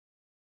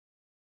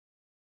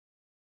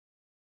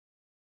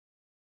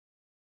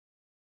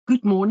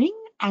Good morning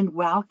and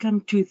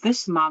welcome to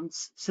this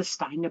month's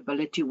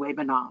sustainability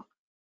webinar.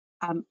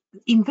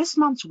 In this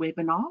month's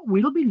webinar,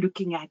 we'll be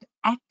looking at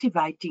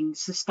activating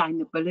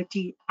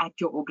sustainability at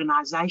your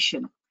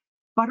organization,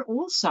 but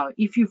also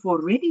if you've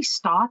already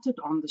started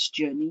on this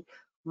journey,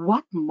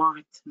 what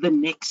might the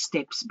next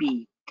steps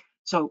be?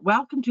 So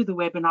welcome to the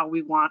webinar.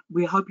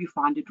 We hope you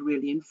find it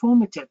really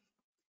informative.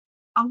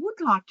 I would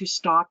like to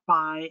start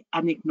by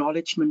an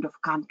acknowledgement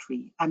of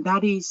country, and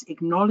that is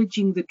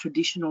acknowledging the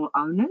traditional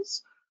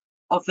owners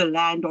of the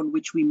land on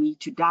which we meet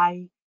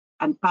today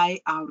and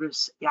pay our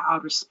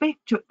respect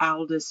to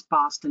elders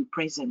past and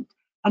present.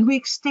 And we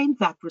extend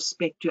that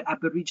respect to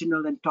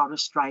Aboriginal and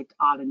Torres Strait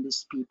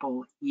Islanders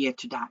people here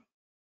today.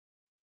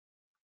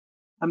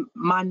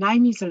 My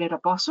name is Aletta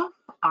Boshoff.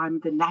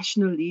 I'm the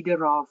National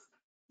Leader of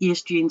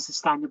ESG and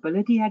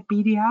Sustainability at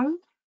BDO.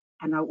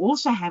 And I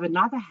also have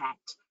another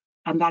hat,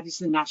 and that is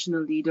the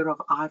National Leader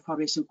of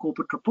IFRS and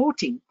Corporate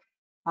Reporting.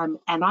 And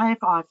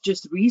I've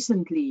just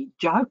recently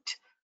joked,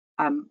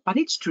 but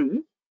it's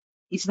true,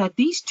 is that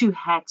these two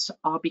hats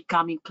are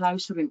becoming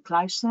closer and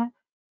closer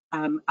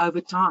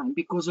over time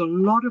because a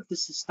lot of the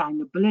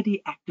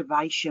sustainability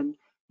activation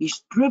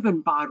is driven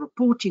by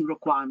reporting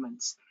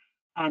requirements.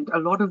 And a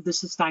lot of the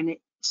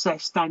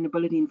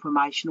sustainability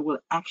information will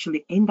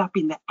actually end up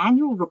in the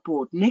annual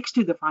report next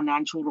to the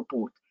financial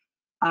report.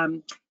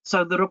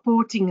 So the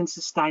reporting and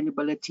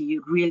sustainability,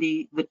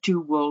 really the two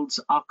worlds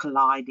are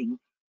colliding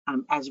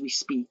as we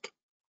speak.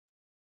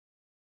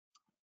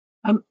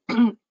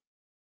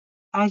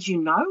 As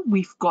you know,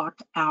 we've got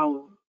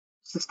our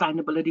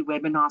sustainability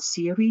webinar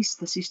series.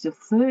 This is the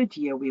third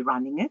year we're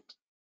running it,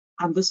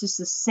 and this is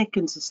the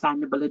second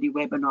sustainability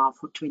webinar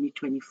for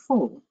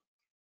 2024.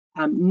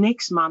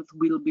 Next month,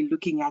 we'll be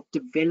looking at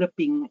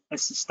developing a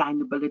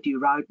sustainability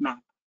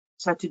roadmap.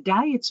 So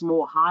today it's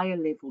more higher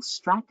level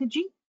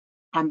strategy,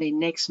 and then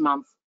next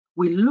month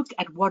we look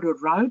at what a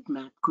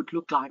roadmap could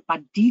look like,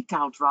 but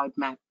detailed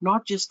roadmap,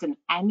 not just an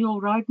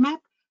annual roadmap.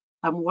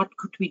 What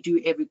could we do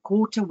every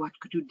quarter? What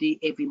could we do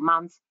every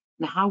month?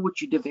 And how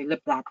would you develop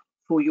that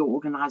for your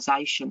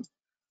organization?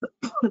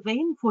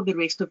 Then for the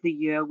rest of the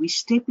year, we're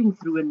stepping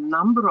through a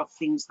number of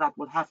things that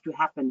will have to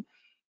happen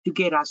to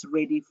get us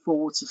ready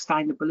for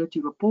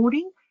sustainability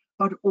reporting,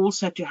 but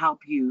also to help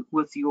you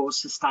with your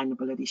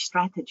sustainability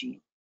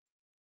strategy.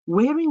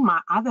 Wearing my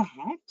other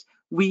hat,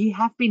 we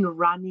have been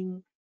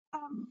running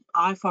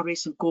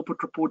IFRS and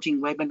corporate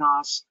reporting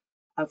webinars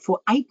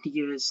for 8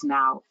 years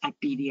now at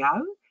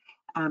BDO.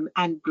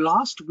 And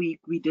last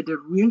week, we did a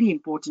really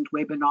important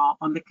webinar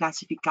on the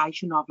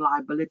classification of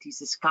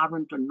liabilities as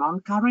current or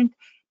non-current.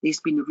 There's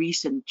been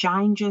recent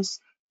changes.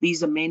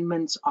 These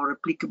amendments are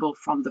applicable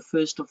from the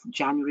 1st of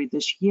January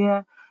this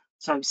year.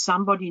 So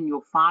somebody in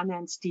your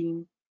finance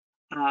team,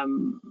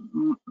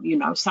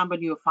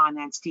 somebody in your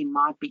finance team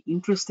might be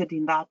interested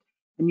in that.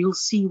 And you'll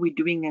see we're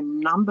doing a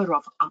number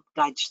of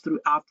updates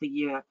throughout the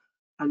year,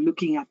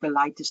 looking at the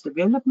latest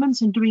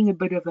developments and doing a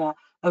bit of a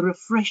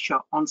refresher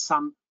on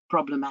some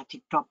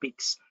problematic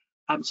topics.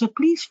 So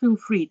please feel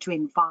free to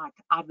invite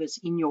others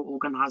in your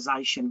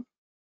organization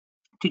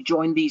to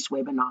join these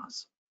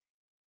webinars.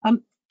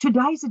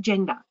 Today's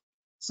agenda.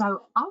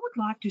 So I would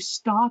like to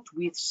start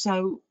with,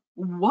 so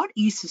what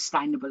is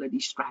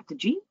sustainability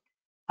strategy?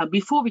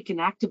 Before we can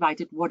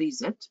activate it, what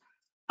is it?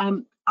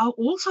 I'll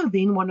also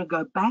then want to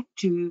go back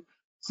to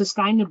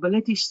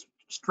sustainability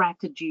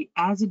strategy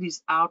as it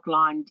is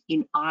outlined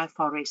in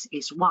IFRS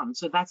S1.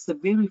 So that's the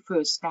very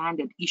first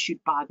standard issued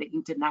by the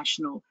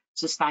International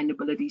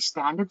Sustainability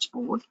Standards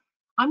Board.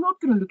 I'm not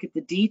going to look at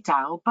the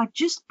detail, but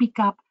just pick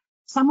up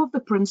some of the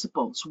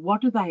principles.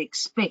 What do they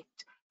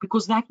expect?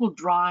 Because that will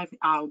drive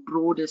our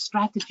broader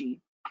strategy.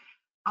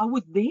 I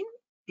would then,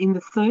 in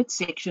the third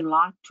section,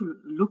 like to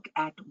look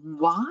at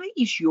why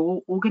is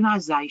your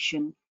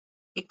organization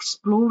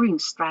exploring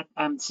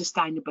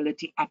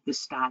sustainability at this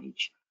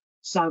stage.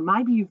 So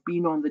maybe you've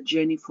been on the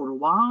journey for a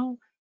while,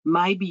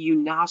 maybe you're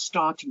now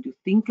starting to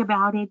think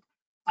about it,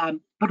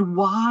 but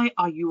why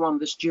are you on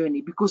this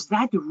journey? Because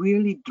that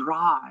really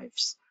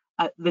drives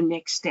the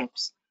next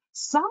steps.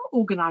 Some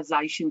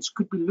organizations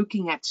could be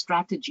looking at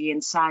strategy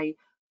and say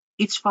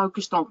it's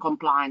focused on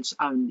compliance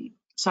only.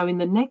 So in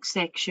the next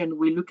section,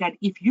 we look at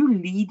if you're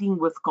leading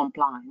with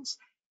compliance,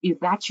 if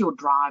that's your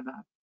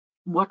driver,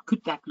 what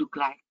could that look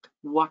like?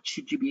 What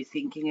should you be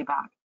thinking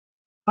about?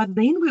 But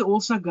then we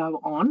also go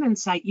on and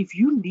say, if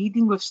you're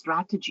leading with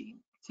strategy,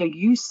 so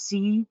you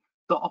see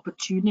the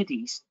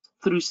opportunities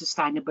through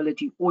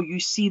sustainability, or you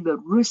see the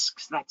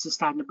risks that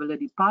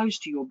sustainability pose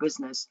to your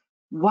business,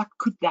 what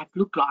could that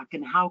look like,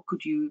 and how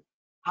could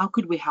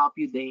we help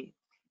you there?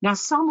 Now,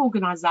 some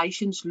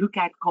organizations look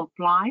at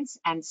compliance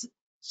and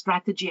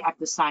strategy at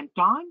the same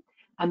time,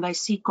 and they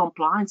see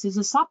compliance as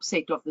a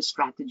subset of the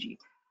strategy.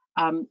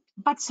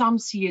 But some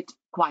see it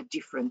quite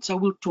different. So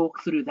we'll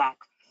talk through that.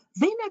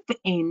 Then at the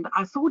end,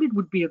 I thought it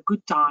would be a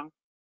good time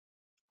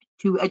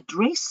to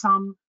address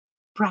some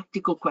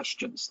practical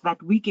questions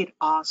that we get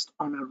asked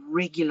on a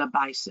regular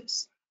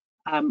basis.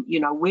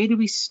 Where do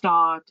we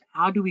start?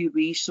 How do we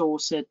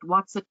resource it?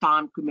 What's the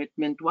time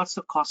commitment? What's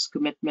the cost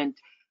commitment?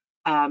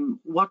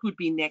 what would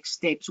be next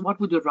steps, what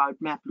would the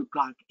roadmap look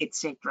like,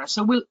 etc.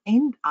 So we'll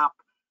end up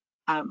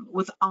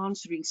with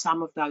answering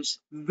some of those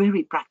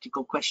very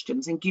practical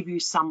questions and give you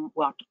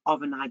somewhat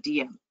of an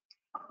idea.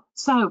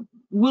 So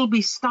we'll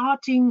be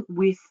starting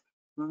with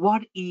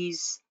what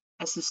is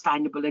a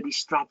sustainability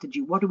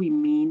strategy? What do we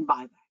mean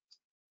by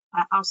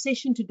that? Our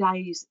session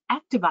today is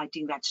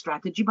activating that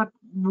strategy, but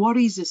what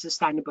is a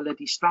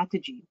sustainability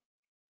strategy?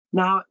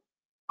 Now,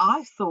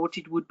 I thought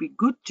it would be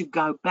good to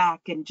go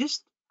back and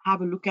just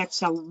have a look at,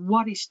 so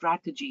what is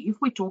strategy? If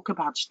we talk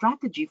about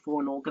strategy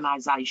for an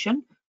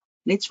organization,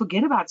 let's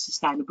forget about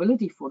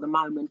sustainability for the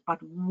moment,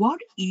 but what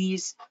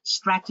is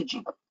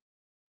strategy?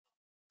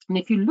 And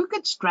if you look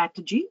at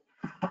strategy,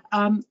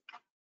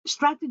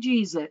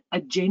 strategy is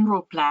a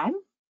general plan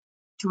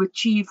to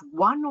achieve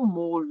one or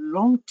more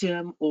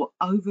long-term or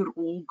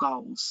overall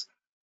goals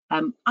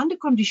under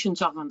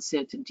conditions of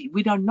uncertainty.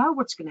 We don't know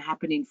what's going to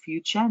happen in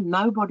future.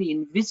 Nobody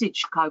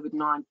envisaged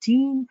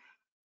COVID-19.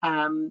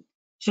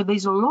 So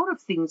there's a lot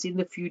of things in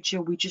the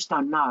future we just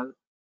don't know.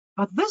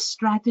 But this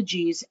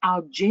strategy is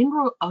our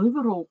general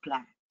overall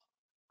plan.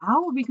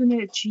 How are we going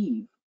to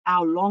achieve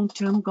our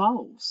long-term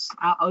goals,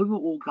 our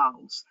overall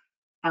goals?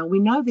 And we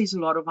know there's a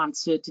lot of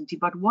uncertainty,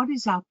 but what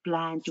is our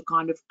plan to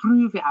kind of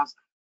prove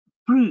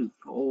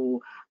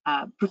or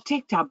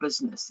protect our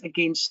business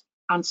against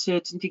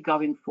uncertainty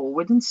going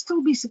forward and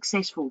still be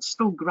successful,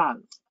 still grow?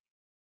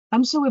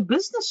 So a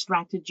business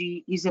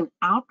strategy is an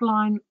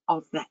outline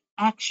of the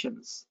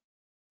actions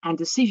and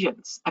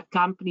decisions a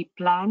company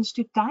plans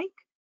to take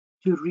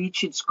to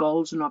reach its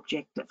goals and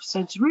objectives. So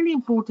it's really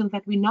important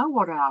that we know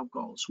what are our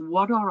goals,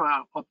 what are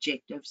our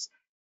objectives,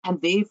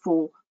 and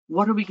therefore,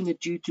 what are we going to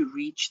do to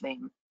reach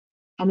them?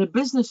 And a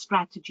business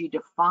strategy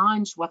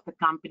defines what the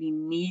company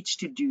needs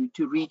to do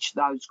to reach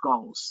those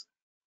goals,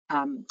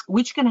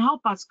 which can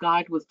help us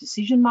guide with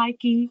decision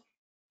making,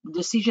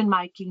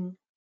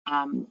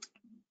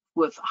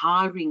 with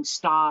hiring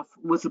staff,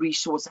 with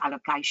resource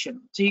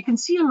allocation. So you can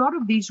see a lot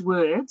of these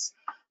words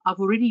I've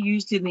already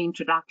used in the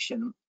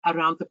introduction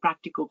around the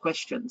practical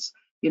questions.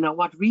 You know,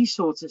 what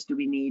resources do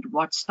we need?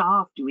 What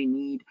staff do we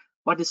need?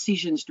 What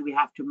decisions do we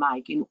have to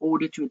make in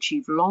order to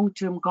achieve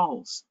long-term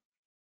goals?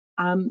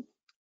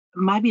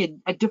 Maybe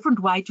a different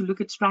way to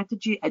look at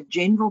strategy, a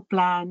general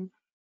plan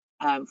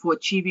for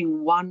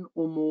achieving one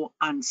or more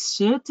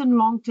uncertain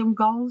long-term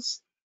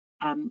goals.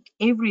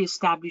 Every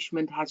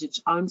establishment has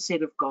its own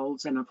set of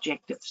goals and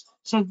objectives.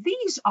 So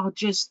these are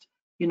just,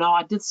 you know,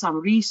 I did some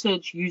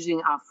research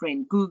using our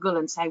friend Google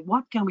and say,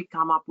 what can we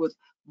come up with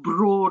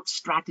broad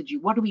strategy?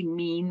 What do we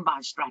mean by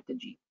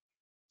strategy?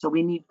 So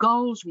we need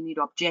goals, we need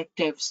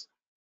objectives,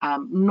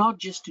 not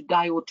just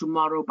today or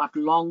tomorrow, but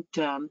long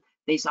term.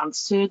 There's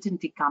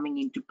uncertainty coming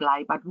into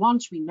play, but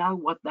once we know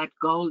what that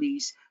goal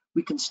is,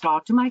 we can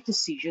start to make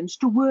decisions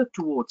to work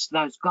towards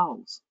those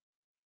goals.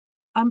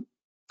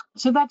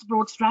 So that's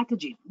broad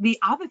strategy. The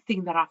other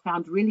thing that I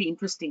found really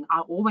interesting,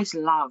 I always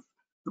love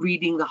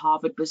reading the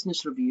Harvard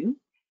Business Review,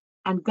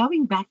 and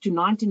going back to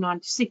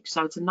 1996,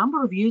 so it's a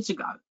number of years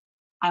ago,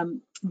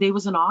 there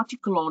was an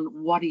article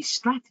on what is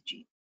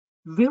strategy.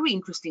 Very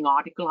interesting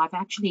article. I've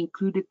actually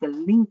included the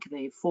link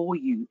there for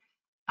you,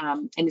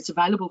 and it's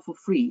available for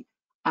free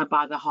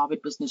by the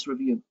Harvard Business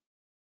Review.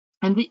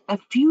 And a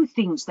few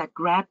things that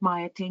grabbed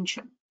my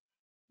attention.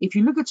 If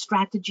you look at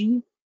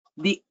strategy,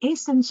 the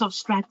essence of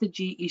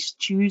strategy is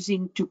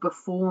choosing to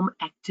perform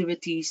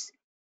activities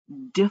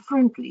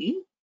differently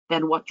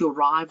than what your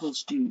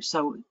rivals do.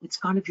 So it's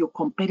kind of your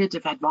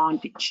competitive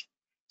advantage.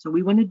 So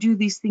we want to do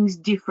these things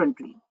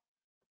differently.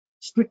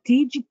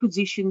 Strategic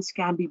positions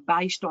can be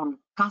based on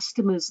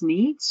customers'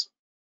 needs,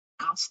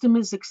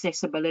 customers'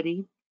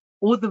 accessibility,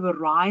 or the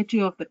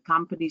variety of the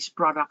company's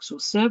products or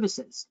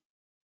services.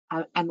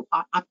 And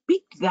I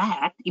picked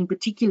that in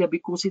particular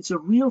because it's a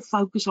real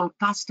focus on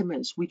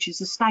customers, which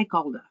is a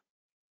stakeholder.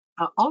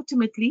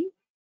 Ultimately,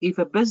 if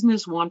a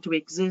business wants to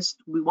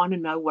exist, we want to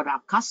know what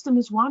our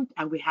customers want,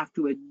 and we have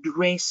to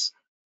address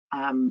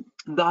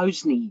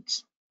those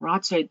needs,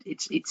 right? So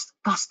it's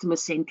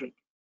customer-centric.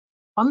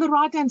 On the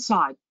right-hand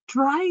side,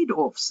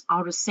 trade-offs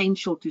are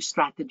essential to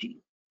strategy.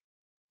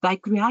 They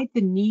create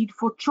the need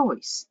for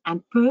choice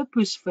and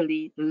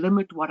purposefully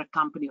limit what a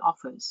company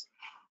offers.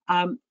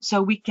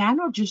 So we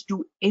cannot just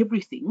do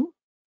everything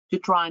to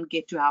try and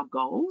get to our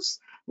goals.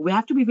 We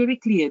have to be very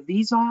clear,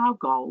 these are our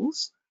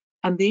goals,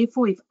 and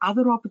therefore if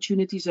other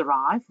opportunities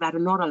arrive that are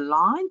not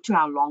aligned to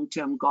our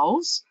long-term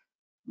goals,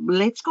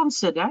 let's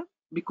consider,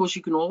 because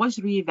you can always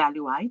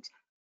reevaluate,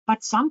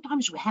 but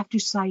sometimes we have to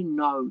say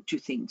no to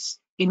things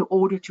in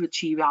order to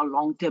achieve our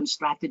long-term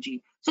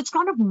strategy. So it's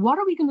kind of, what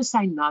are we going to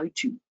say no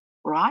to,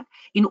 right,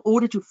 in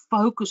order to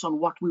focus on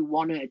what we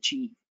want to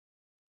achieve?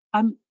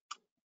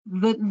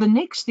 The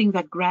next thing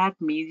that grabbed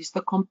me is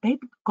the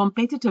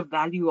competitive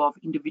value of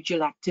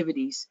individual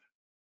activities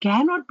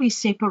cannot be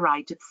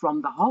separated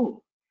from the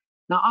whole.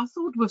 Now, I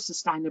thought with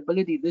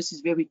sustainability, this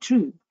is very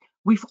true.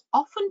 We've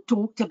often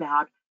talked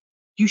about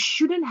you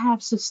shouldn't have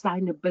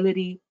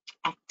sustainability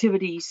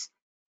activities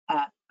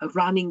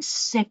running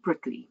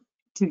separately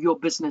to your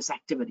business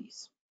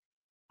activities.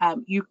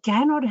 You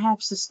cannot have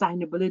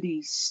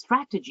sustainability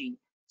strategy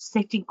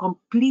sitting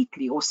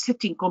completely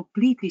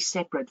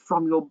separate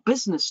from your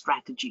business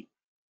strategy.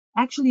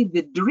 Actually,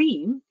 the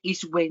dream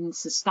is when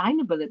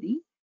sustainability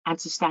and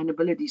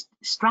sustainability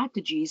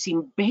strategy is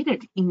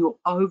embedded in your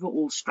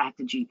overall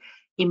strategy,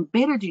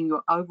 embedded in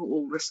your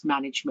overall risk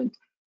management,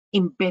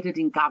 embedded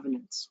in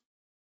governance.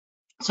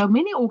 So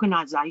many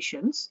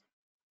organizations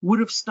would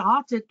have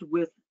started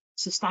with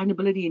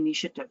sustainability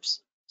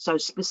initiatives. So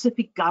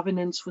specific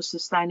governance for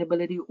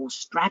sustainability or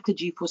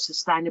strategy for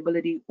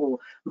sustainability or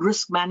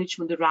risk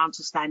management around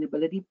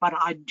sustainability. But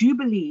I do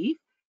believe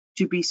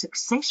to be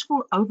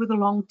successful over the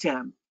long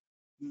term,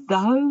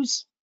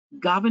 those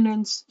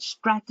governance,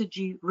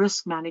 strategy,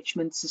 risk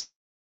management,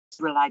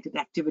 related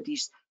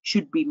activities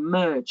should be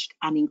merged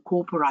and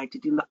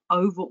incorporated in the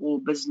overall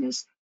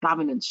business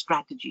governance,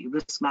 strategy,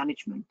 risk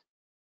management.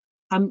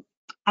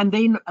 And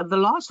then the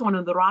last one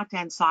on the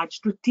right-hand side,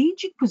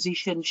 strategic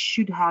positions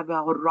should have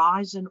a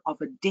horizon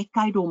of a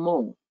decade or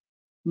more,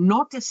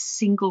 not a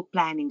single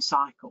planning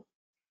cycle.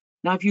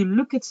 Now, if you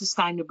look at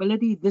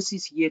sustainability, this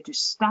is here to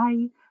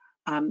stay.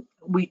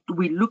 We're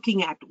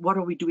looking at what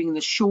are we doing in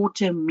the short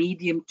term,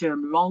 medium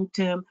term, long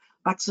term,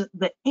 but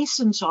the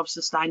essence of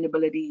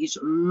sustainability is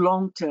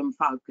long-term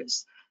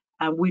focus.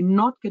 We're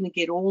not going to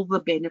get all the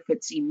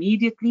benefits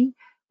immediately.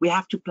 We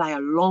have to play a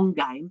long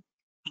game.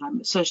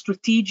 So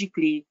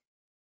strategically,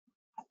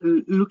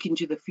 look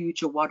into the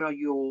future. What are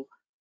your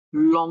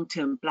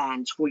long-term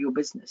plans for your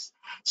business?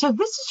 So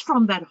this is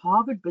from that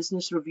Harvard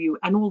Business Review,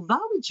 and although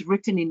it's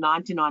written in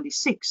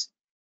 1996,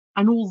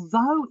 and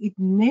although it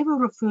never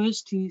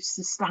refers to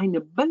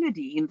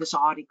sustainability in this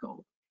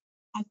article,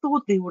 I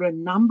thought there were a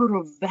number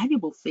of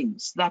valuable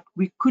things that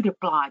we could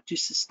apply to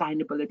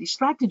sustainability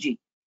strategy,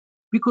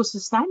 because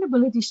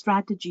sustainability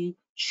strategy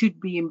should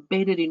be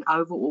embedded in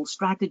overall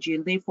strategy,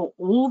 and therefore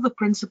all the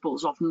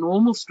principles of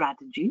normal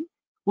strategy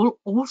will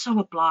also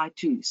apply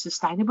to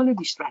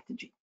sustainability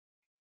strategy.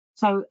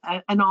 So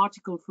an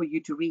article for you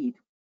to read.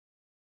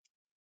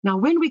 Now,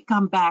 when we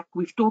come back,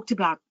 we've talked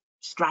about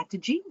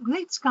strategy.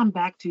 Let's come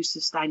back to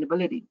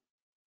sustainability.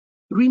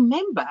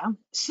 Remember,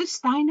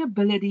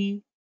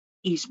 sustainability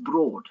is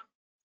broad.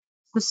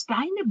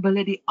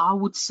 Sustainability, I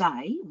would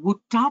say, would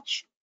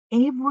touch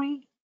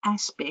every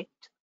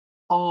aspect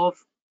of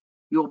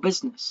your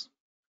business,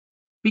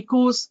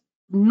 because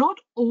not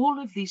all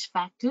of these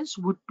factors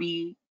would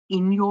be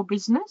in your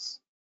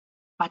business,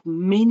 but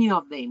many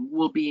of them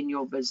will be in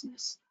your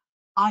business.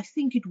 I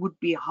think it would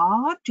be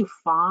hard to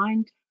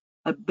find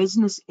a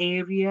business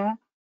area,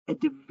 a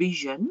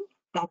division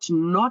that's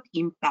not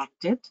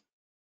impacted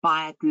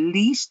by at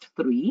least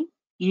 3,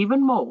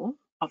 even more,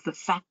 of the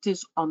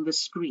factors on the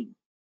screen.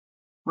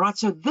 Right,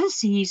 so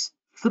this is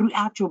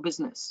throughout your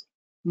business.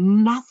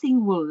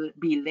 Nothing will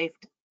be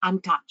left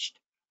untouched.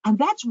 And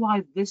that's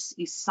why this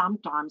is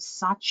sometimes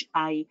such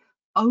an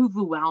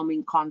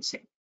overwhelming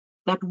concept,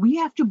 that we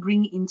have to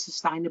bring in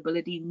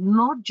sustainability,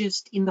 not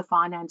just in the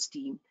finance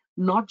team,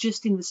 not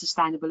just in the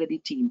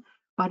sustainability team,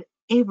 but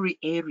every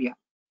area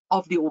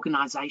of the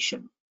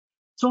organization.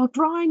 So I'll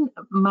try and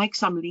make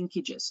some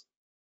linkages.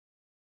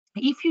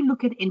 If you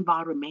look at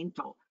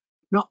environmental,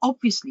 now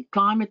obviously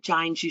climate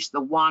change is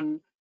the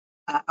one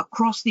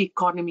across the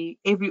economy,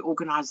 every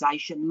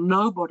organization,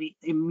 nobody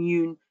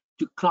immune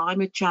to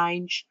climate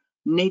change,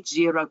 net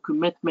zero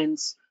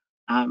commitments.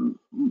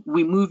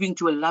 We're moving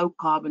to a low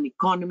carbon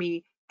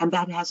economy, and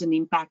that has an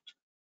impact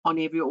on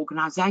every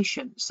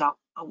organization. So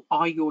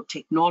are your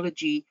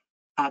technology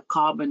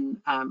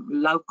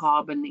low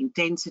carbon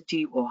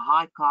intensity or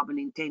high carbon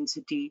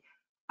intensity?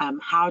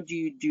 How do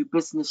you do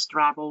business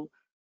travel?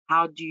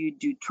 How do you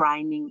do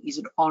training? Is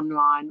it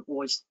online,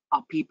 or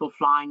are people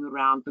flying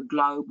around the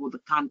globe or the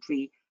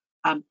country?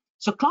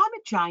 So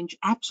climate change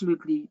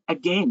absolutely,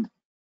 again,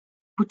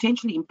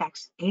 potentially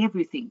impacts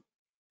everything.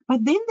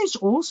 But then there's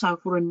also,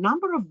 for a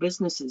number of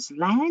businesses,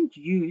 land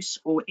use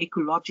or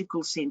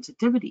ecological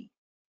sensitivity.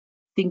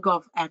 Think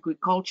of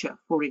agriculture,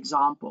 for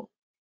example.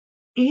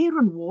 Air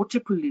and water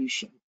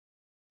pollution.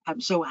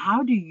 So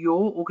how do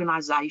your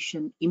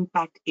organization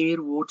impact air,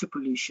 water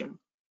pollution?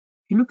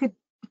 You look at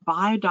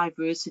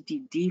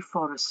biodiversity,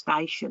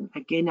 deforestation,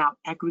 again, our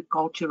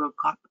agricultural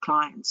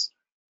clients,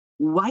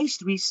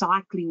 waste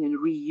recycling and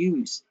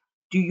reuse.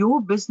 Do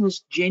your business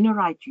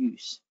generate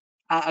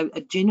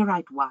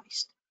generate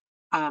waste?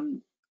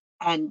 And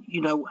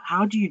you know,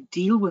 how do you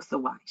deal with the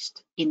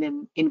waste in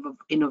an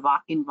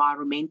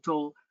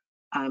environmental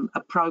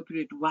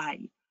appropriate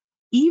way?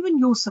 Even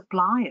your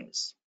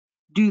suppliers,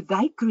 do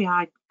they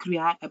provide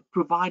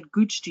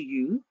goods to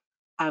you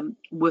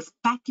with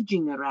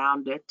packaging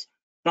around it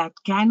that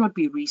cannot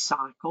be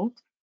recycled?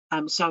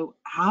 So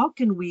how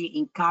can we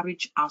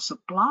encourage our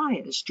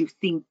suppliers to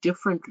think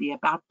differently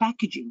about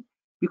packaging?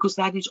 Because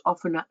that is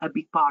often a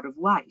big part of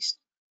waste.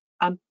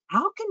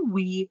 How can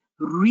we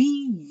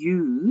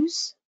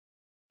reuse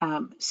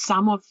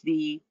some of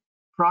the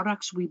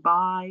products we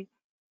buy,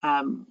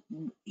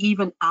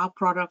 even our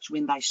products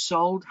when they're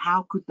sold?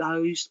 How could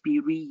those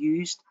be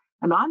reused?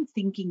 And I'm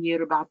thinking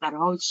here about that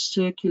whole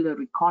circular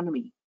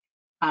economy.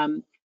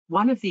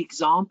 one of the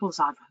examples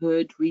I've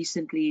heard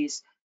recently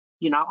is,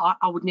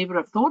 I would never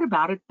have thought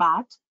about it,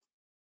 but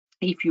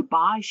if you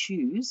buy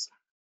shoes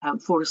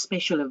for a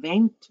special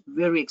event,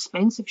 very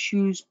expensive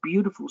shoes,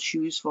 beautiful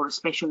shoes for a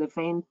special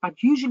event,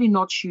 but usually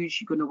not shoes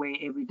you're going to wear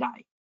every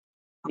day.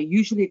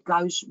 Usually it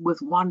goes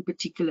with one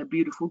particular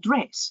beautiful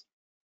dress.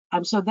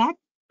 So that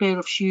pair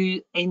of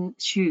shoes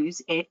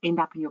end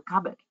up in your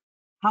cupboard.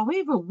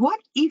 However, what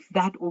if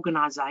that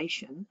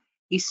organization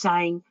is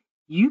saying,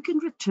 you can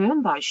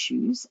return those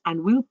shoes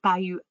and we'll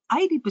pay you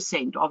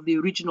 80% of the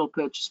original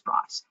purchase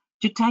price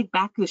to take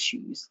back the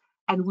shoes,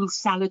 and we'll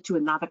sell it to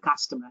another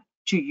customer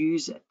to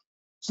use it.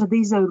 So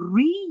there's a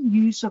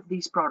reuse of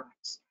these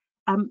products.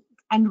 And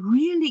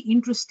really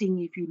interesting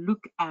if you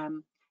look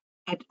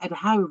at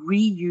how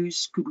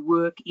reuse could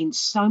work in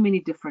so many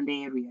different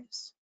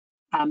areas.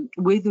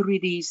 Whether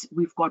it is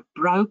we've got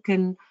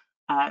broken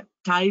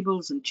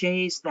tables and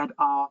chairs that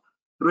are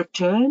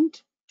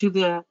returned to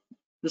the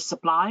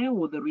supplier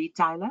or the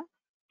retailer.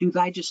 Do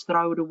they just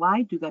throw it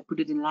away? Do they put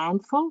it in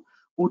landfill?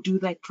 Or do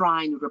they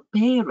try and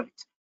repair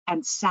it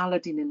and sell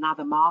it in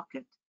another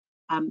market?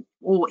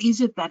 Or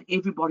is it that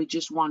everybody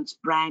just wants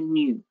brand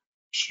new?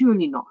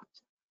 Surely not.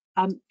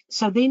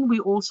 So then we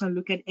also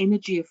look at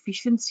energy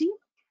efficiency.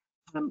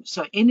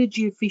 So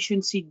energy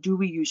efficiency, do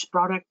we use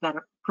products that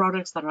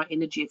are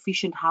energy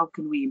efficient? How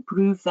can we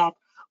improve that?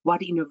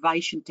 What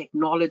innovation,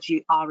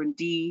 technology,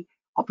 R&D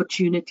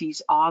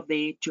opportunities are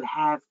there to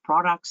have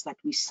products that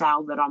we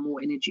sell that are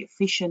more energy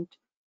efficient?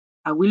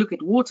 We look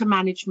at water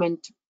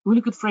management. We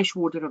look at fresh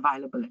water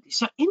availability.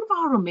 So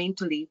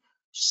environmentally,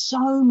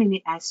 so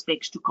many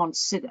aspects to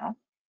consider.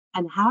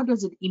 And how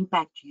does it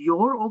impact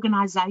your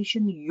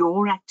organization,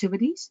 your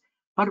activities?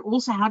 But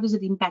also, how does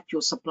it impact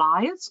your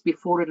suppliers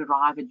before it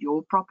arrives at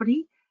your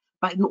property?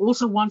 But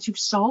also, once you've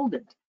sold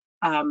it,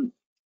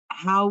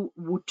 how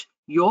would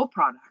your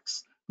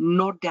products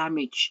not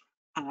damage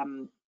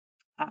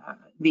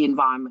the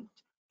environment?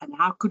 And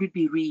how could it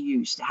be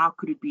reused? How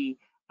could it be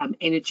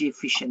energy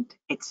efficient,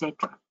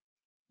 etc.?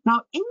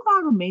 Now,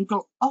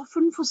 environmental,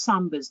 often for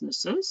some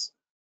businesses,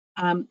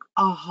 are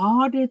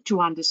harder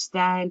to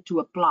understand, to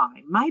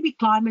apply. Maybe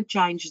climate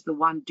change is the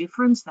one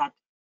difference that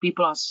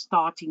people are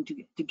starting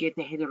to get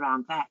their head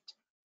around that.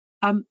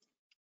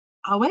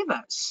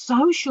 However,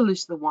 social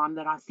is the one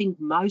that I think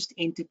most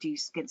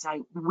entities can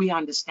say, we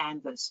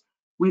understand this.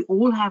 We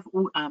all have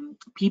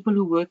people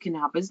who work in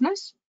our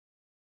business.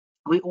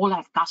 We all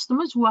have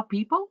customers who are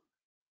people.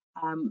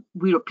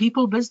 We're a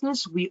people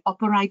business. We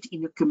operate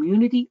in a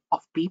community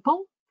of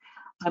people.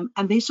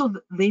 And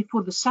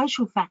therefore, the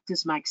social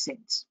factors make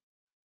sense.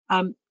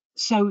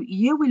 So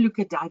here we look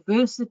at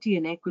diversity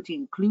and equity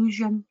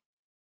inclusion.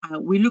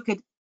 We look at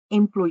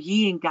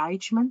employee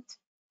engagement.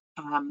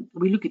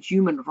 We look at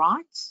human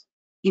rights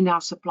in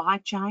our supply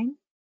chain,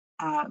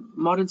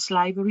 modern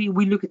slavery.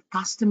 We look at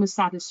customer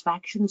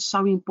satisfaction,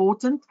 so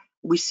important.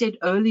 We said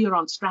earlier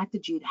on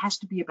strategy, it has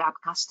to be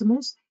about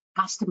customers,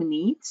 customer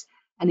needs.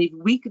 And if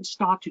we can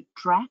start to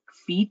track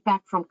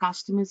feedback from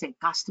customers and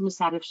customer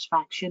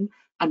satisfaction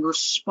and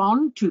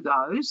respond to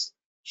those,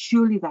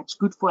 surely that's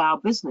good for our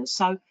business.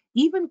 So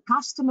even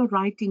customer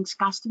ratings,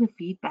 customer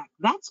feedback,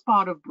 that's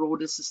part of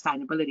broader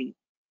sustainability.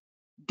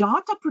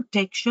 Data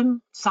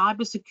protection,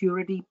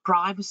 cybersecurity,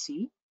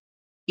 privacy,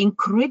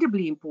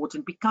 incredibly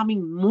important,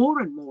 becoming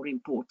more and more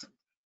important.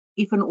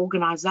 If an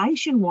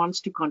organization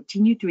wants to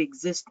continue to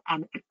exist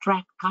and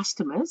attract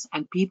customers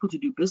and people to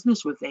do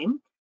business with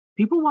them,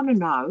 people want to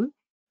know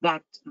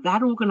that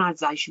that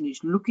organization is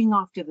looking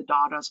after the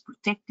data, is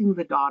protecting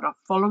the data,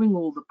 following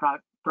all the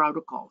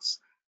protocols.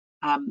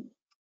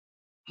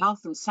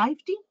 Health and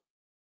safety.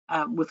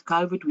 With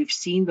COVID, we've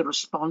seen the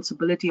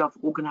responsibility of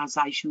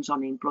organizations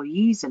on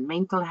employees and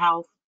mental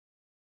health.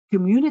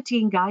 Community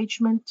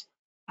engagement.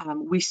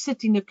 We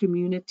sit in a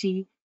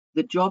community,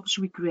 the jobs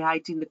we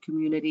create in the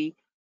community.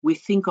 We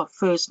think of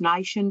First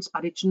Nations,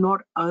 but it's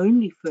not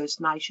only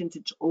First Nations,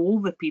 it's all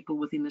the people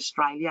within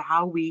Australia,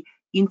 how we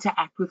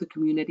interact with the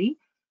community,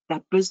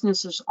 that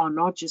businesses are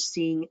not just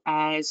seen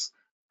as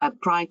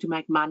trying to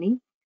make money,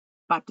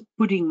 but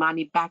putting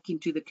money back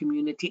into the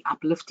community,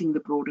 uplifting the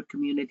broader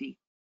community.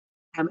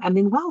 And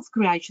then wealth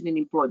creation and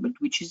employment,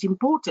 which is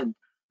important.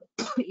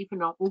 If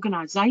an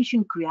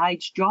organization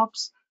creates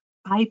jobs,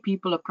 pay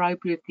people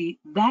appropriately,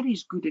 that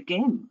is good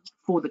again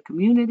for the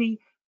community,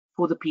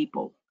 for the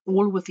people,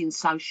 all within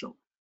social.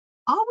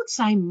 I would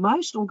say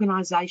most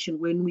organizations,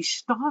 when we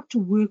start to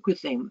work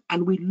with them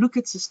and we look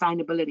at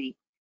sustainability,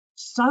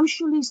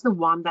 social is the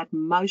one that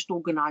most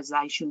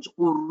organizations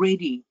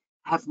already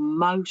have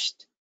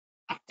most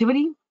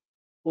activity,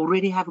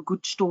 already have a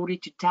good story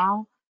to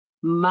tell.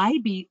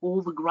 Maybe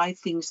all the great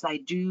things they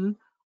do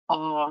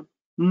are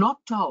not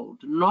told,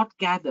 not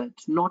gathered,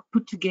 not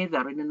put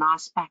together in a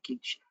nice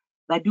package.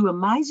 They do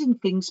amazing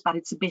things, but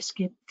it's the best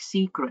kept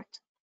secret.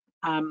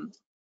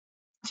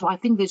 So I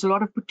think there's a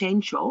lot of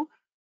potential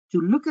to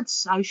look at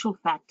social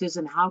factors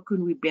and how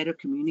can we better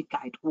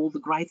communicate all the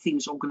great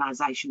things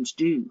organizations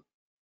do,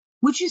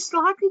 which is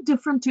slightly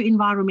different to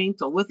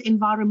environmental. With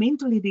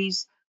environmental, it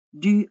is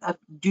Do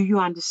you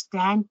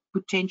understand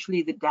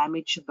potentially the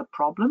damage of the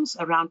problems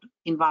around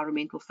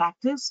environmental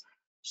factors?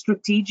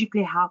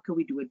 Strategically, how can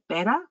we do it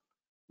better?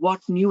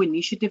 What new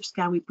initiatives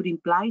can we put in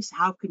place?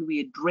 How can we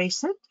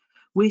address it?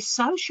 Where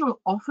social,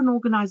 often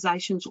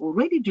organizations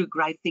already do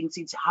great things,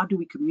 it's how do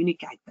we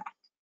communicate that?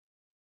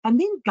 And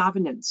then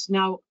governance.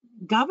 Now,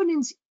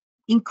 governance,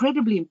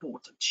 incredibly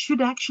important,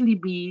 should actually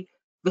be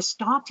the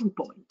starting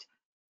point.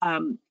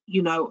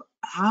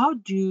 How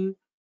do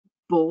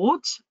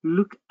boards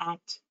look at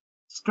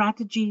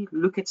strategy,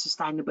 look at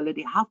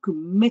sustainability? How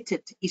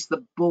committed is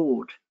the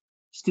board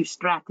to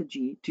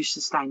strategy, to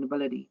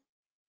sustainability,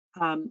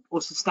 or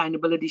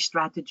sustainability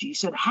strategy?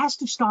 So it has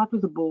to start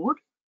with the board.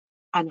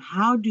 And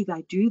how do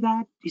they do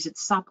that? Is it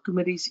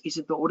subcommittees? Is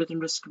it the audit and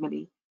risk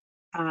committee?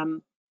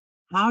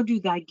 How do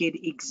they get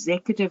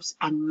executives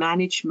and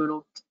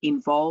management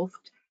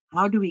involved?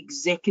 How do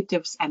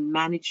executives and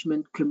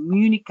management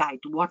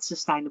communicate what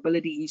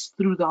sustainability is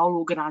through the whole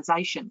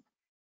organization?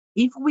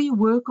 If we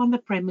work on the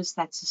premise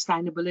that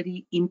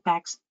sustainability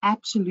impacts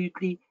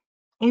absolutely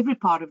every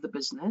part of the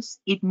business,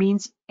 it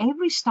means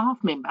every staff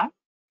member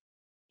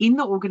in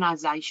the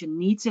organization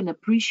needs an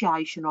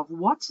appreciation of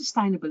what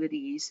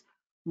sustainability is,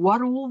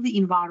 what all the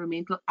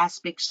environmental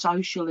aspects,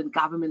 social and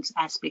governance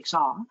aspects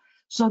are,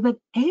 so that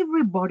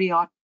everybody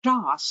are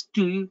tasked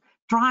to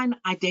try and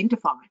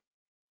identify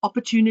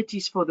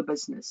opportunities for the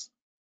business,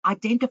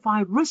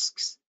 identify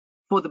risks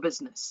for the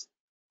business,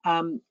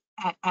 and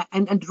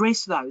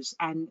address those,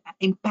 and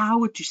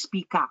empowered to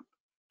speak up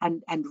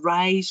and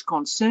raise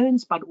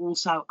concerns, but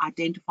also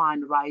identify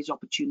and raise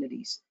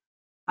opportunities.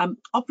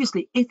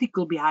 Obviously,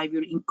 ethical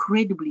behavior,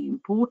 incredibly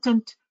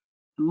important.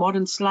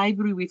 Modern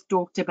slavery, we've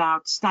talked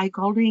about,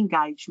 stakeholder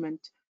engagement.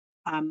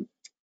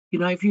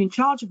 If you're in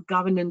charge of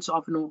governance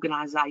of an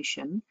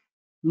organization,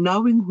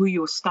 knowing who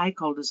your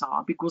stakeholders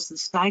are, because the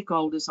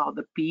stakeholders are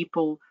the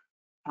people,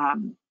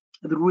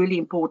 the really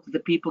important, the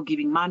people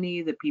giving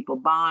money, the people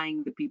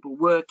buying, the people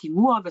working,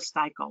 who are the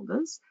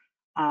stakeholders?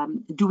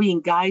 Do we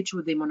engage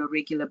with them on a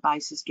regular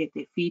basis, get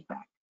their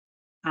feedback?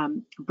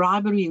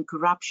 Bribery and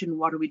corruption,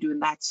 what do we do in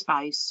that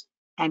space?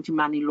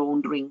 Anti-money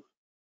laundering,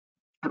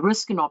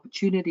 risk and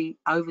opportunity,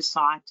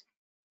 oversight,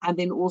 and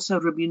then also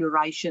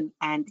remuneration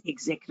and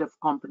executive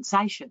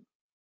compensation.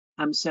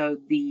 So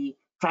the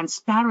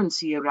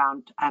transparency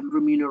around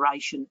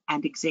remuneration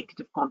and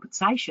executive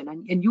compensation.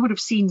 And you would have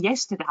seen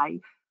yesterday,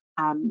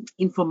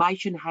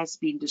 information has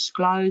been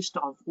disclosed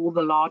of all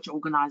the large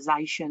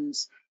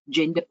organizations'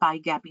 gender pay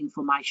gap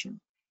information.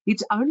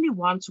 It's only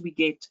once we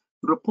get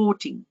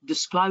reporting,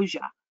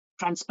 disclosure,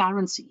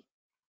 transparency,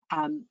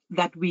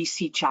 that we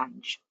see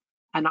change.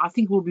 And I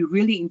think it will be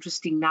really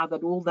interesting now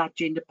that all that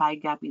gender pay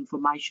gap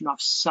information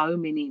of so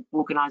many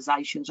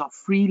organizations are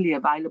freely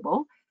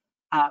available,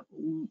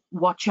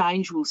 what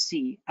change we'll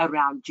see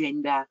around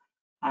gender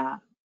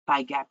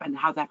pay gap and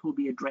how that will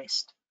be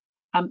addressed.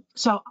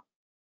 So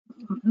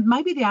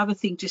maybe the other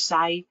thing to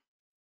say,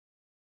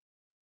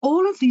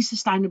 all of these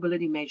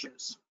sustainability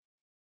measures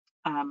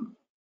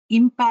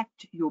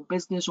impact your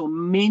business, or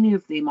many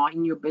of them are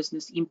in your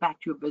business,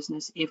 impact your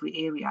business,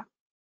 every area.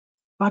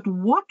 But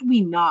what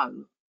we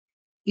know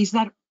is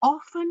that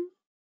often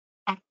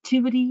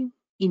activity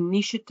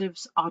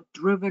initiatives are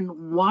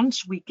driven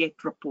once we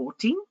get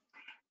reporting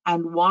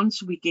and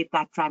once we get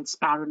that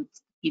transparent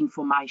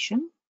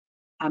information,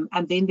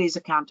 and then there's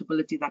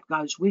accountability that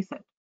goes with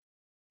it.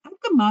 At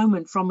the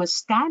moment, from a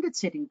standard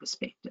setting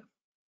perspective,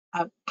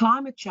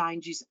 climate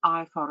change is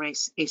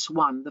IFRS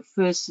S1, the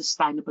first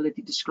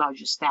sustainability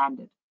disclosure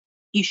standard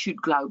issued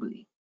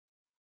globally.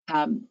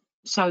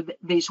 So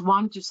there's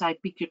one to say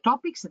pick your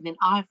topics, and then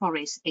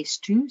IFRS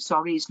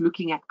S2, is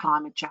looking at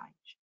climate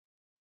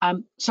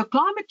change. So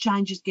climate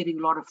change is getting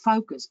a lot of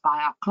focus by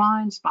our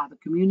clients, by the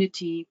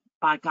community,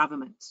 by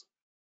governments.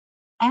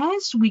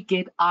 As we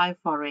get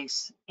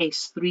IFRS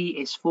S3,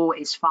 S4,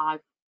 S5,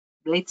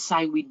 let's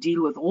say we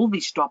deal with all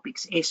these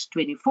topics,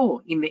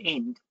 S24 in the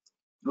end,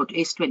 or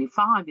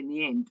S25 in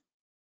the end,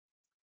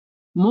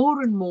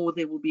 more and more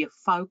there will be a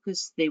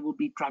focus, there will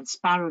be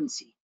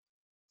transparency,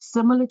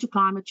 similar to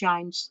climate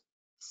change,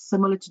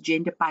 similar to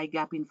gender pay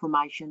gap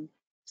information,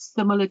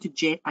 similar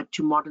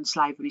to modern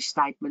slavery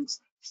statements,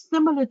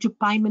 similar to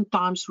payment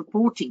times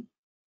reporting.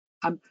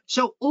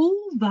 So all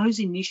those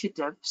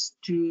initiatives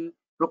to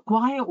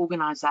require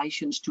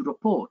organizations to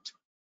report,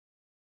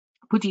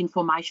 put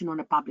information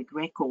on a public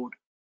record,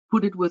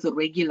 put it with a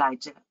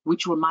regulator,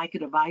 which will make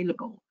it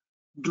available,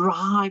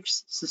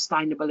 drives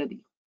sustainability.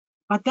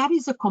 But that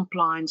is a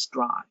compliance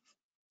drive.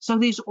 So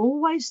there's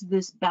always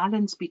this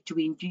balance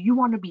between, do you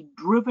want to be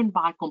driven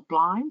by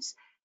compliance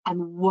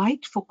and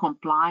wait for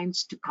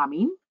compliance to come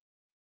in?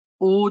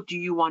 Or do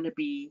you want to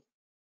be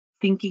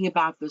thinking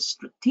about this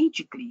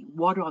strategically?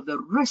 What are the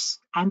risks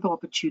and the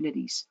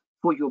opportunities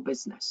for your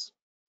business?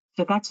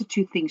 So that's the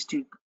two things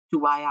to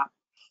weigh up.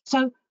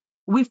 So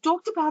we've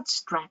talked about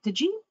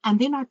strategy, and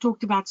then I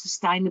talked about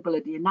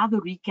sustainability, another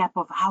recap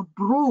of how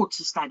broad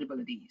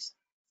sustainability is.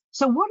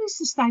 So what is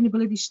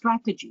sustainability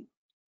strategy?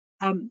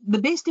 The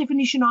best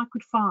definition I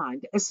could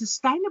find, a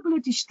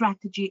sustainability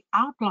strategy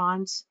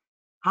outlines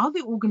how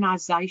the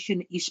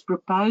organization is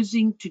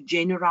proposing to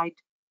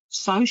generate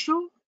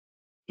social,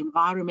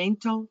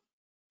 environmental,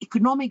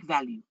 economic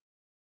value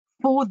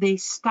for their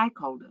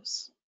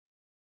stakeholders,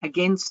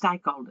 again,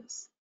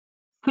 stakeholders,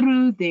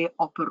 through their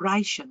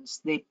operations,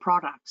 their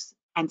products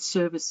and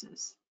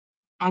services,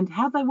 and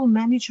how they will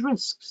manage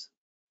risks.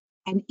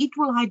 And it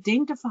will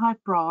identify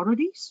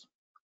priorities,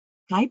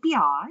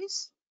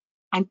 KPIs,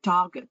 and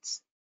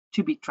targets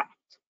to be tracked.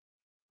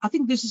 I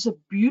think this is a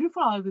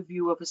beautiful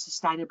overview of a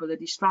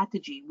sustainability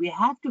strategy. We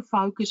have to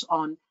focus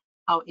on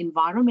our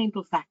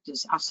environmental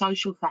factors, our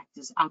social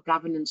factors, our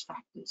governance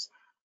factors.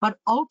 But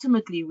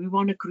ultimately, we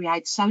want to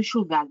create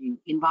social value,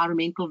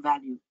 environmental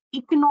value,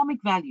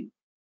 economic value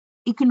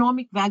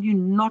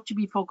not to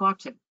be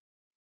forgotten.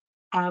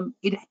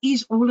 It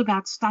is all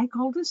about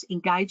stakeholders,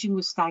 engaging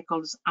with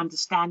stakeholders,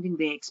 understanding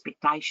their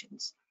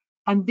expectations.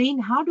 And then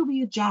how do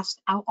we adjust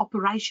our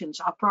operations,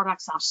 our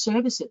products, our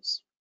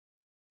services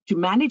to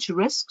manage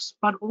risks,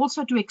 but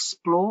also to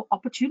explore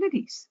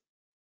opportunities?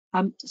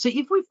 So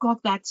if we've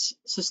got that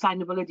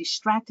sustainability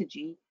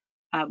strategy,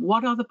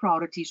 what are the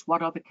priorities?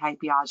 What are the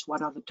KPIs?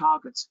 What are the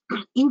targets?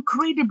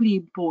 Incredibly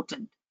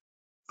important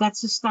that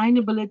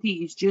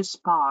sustainability is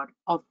just part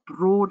of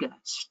broader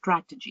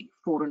strategy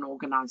for an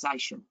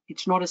organization.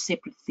 It's not a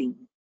separate thing.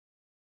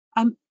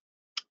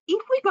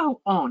 If we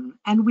go on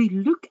and we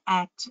look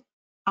at,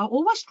 I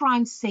always try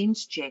and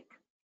sense check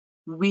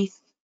with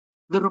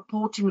the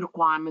reporting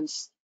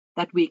requirements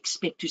that we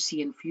expect to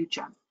see in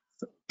future.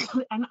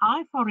 And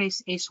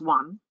IFRS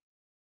S1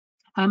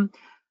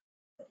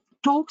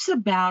 talks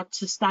about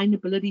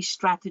sustainability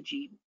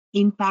strategy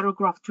in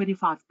paragraph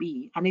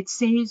 25B, and it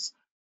says,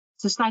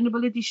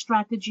 sustainability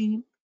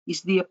strategy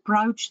is the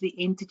approach the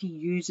entity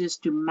uses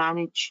to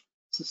manage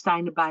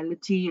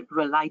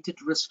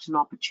sustainability-related risks and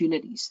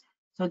opportunities.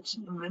 So it's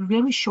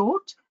very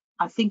short.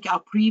 I think our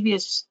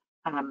previous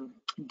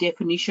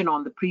definition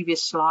on the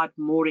previous slide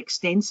more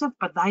extensive,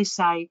 but they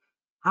say,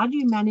 how do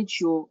you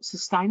manage your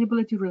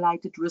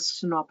sustainability-related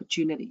risks and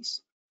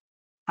opportunities?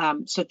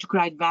 So to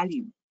create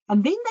value.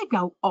 And then they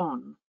go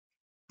on,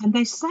 and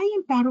they say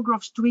in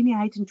paragraphs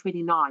 28 and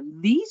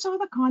 29, these are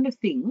the kind of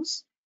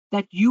things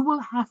that you will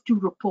have to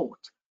report.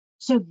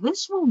 So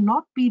this will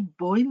not be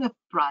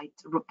boilerplate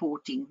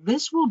reporting.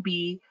 This will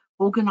be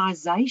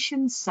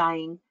organizations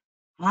saying,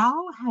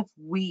 how have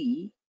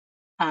we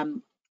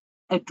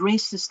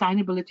addressed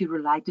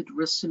sustainability-related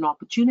risks and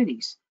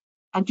opportunities,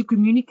 and to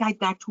communicate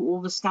that to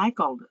all the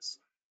stakeholders.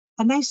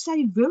 And they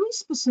say very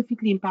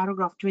specifically in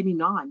paragraph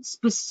 29,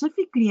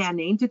 specifically an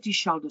entity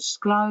shall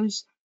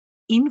disclose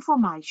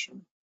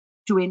information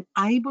to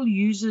enable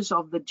users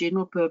of the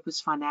general purpose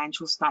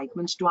financial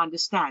statements to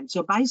understand.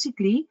 So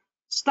basically,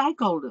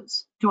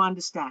 stakeholders to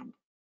understand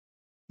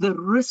the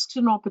risks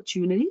and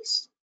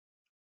opportunities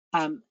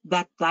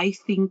that they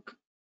think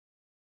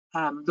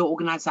the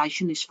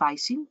organization is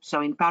facing.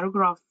 So in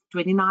paragraph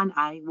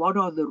 29A, what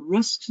are the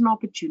risks and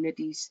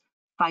opportunities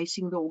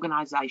facing the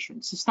organization?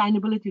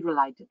 Sustainability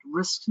related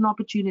risks and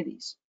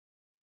opportunities.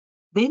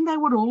 Then they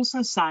would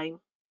also say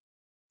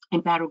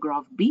in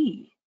paragraph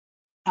B,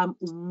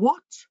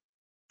 what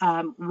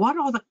are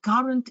the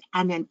current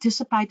and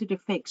anticipated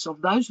effects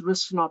of those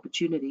risks and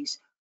opportunities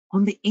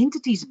on the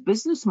entity's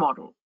business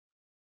model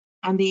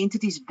and the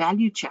entity's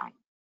value chain?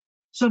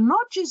 So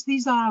not just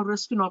these are our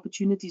risks and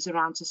opportunities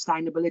around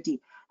sustainability.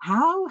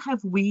 How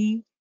have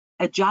we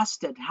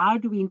adjusted? How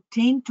do we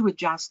intend to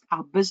adjust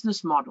our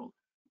business model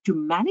to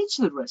manage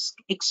the risk,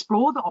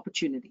 explore the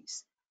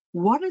opportunities?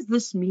 What does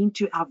this mean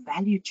to our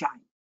value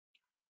chain?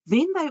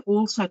 Then they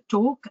also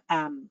talk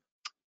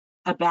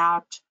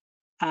about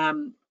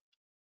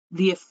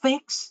the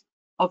effects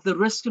of the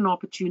risk and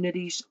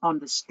opportunities on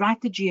the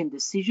strategy and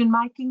decision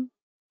making,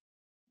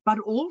 but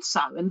also,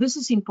 and this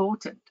is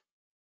important,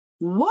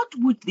 what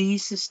would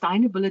these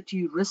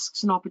sustainability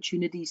risks and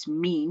opportunities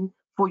mean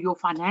for your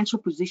financial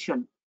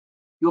position,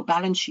 your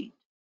balance sheet,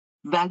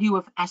 value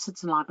of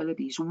assets and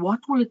liabilities?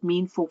 What will it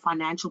mean for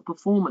financial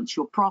performance,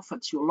 your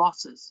profits, your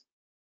losses?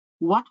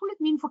 What will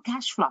it mean for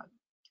cash flow?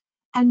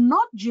 And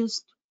not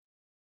just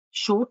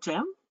short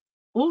term,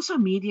 also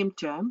medium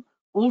term,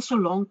 also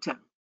long term.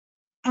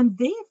 And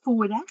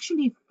therefore, it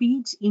actually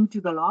feeds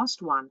into the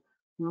last one.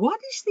 What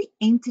is the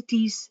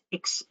entity's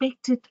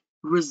expected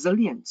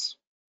resilience?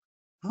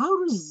 How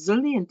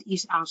resilient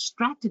is our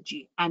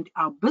strategy and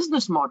our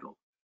business model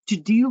to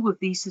deal with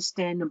these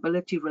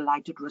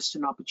sustainability-related risks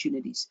and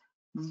opportunities?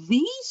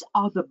 These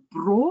are the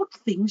broad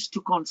things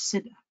to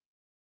consider.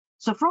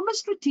 So from a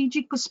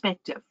strategic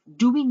perspective,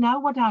 do we know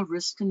what our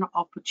risks and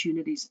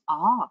opportunities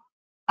are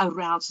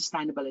around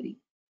sustainability?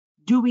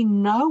 Do we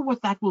know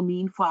what that will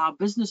mean for our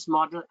business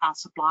model, our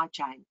supply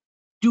chain?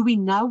 Do we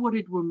know what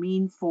it will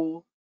mean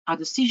for our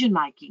decision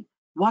making?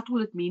 What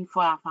will it mean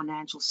for our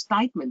financial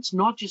statements,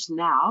 not just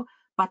now,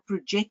 but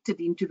projected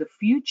into the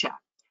future?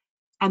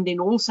 And then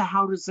also,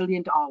 how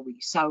resilient are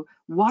we? So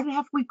what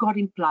have we got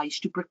in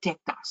place to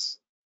protect us?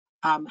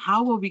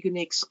 How are we going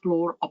to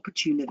explore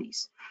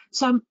opportunities?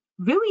 So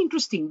very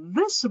interesting.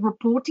 This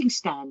reporting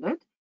standard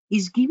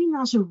is giving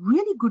us a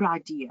really good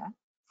idea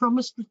from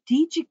a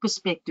strategic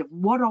perspective,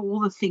 what are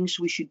all the things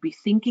we should be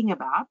thinking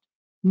about,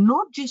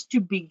 not just to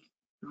be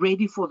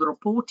ready for the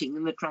reporting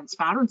and the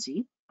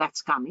transparency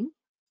that's coming,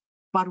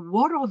 but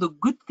what are the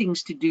good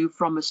things to do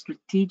from a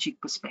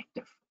strategic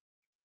perspective?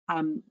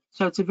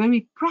 So it's a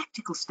very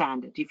practical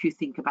standard if you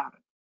think about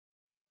it.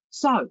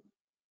 So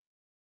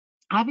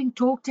having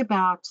talked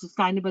about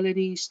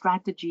sustainability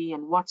strategy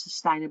and what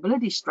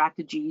sustainability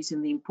strategy is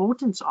and the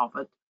importance of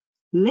it,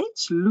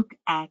 let's look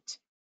at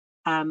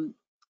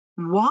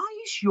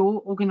why is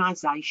your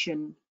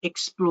organization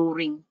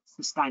exploring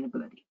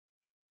sustainability?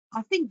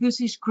 I think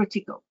this is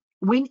critical.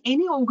 When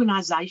any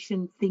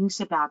organization thinks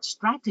about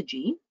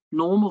strategy,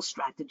 normal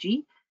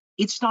strategy,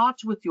 it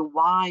starts with your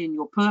why and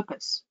your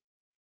purpose.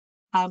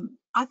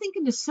 I think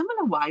in a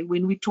similar way,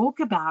 when we talk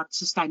about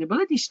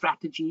sustainability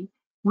strategy,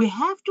 we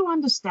have to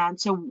understand,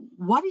 so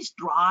what is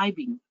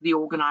driving the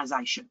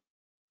organization?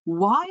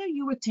 Why are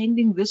you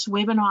attending this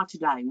webinar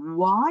today?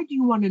 Why do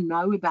you want to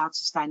know about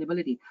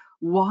sustainability?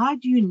 Why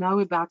do you know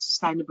about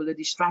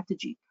sustainability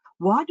strategy?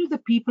 Why do the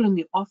people in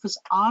the office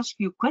ask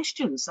you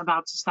questions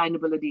about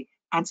sustainability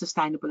and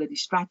sustainability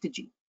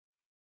strategy?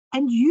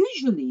 And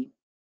usually,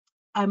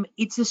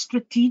 it's a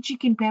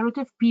strategic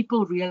imperative.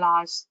 People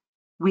realize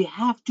we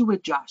have to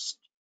adjust.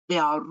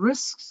 There are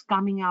risks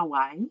coming our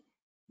way.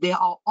 There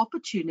are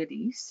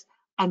opportunities,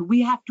 and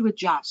we have to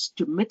adjust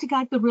to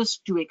mitigate the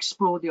risk, to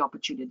explore the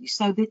opportunities.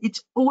 So that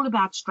it's all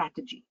about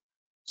strategy.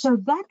 So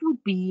that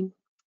would be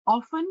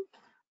often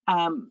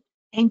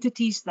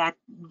entities that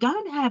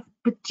don't have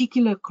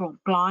particular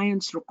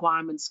compliance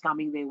requirements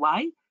coming their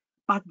way,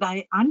 but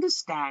they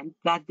understand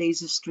that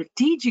there's a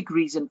strategic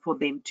reason for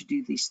them to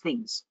do these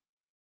things.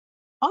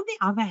 On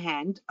the other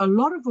hand, a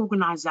lot of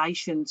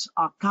organizations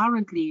are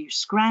currently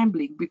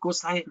scrambling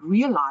because they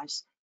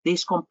realize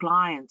there's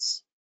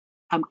compliance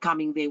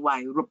coming their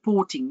way,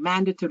 reporting,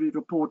 mandatory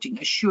reporting,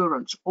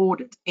 assurance,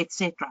 audit,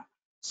 etc.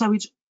 So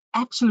it's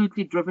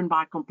absolutely driven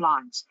by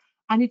compliance.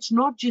 And it's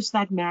not just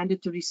that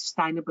mandatory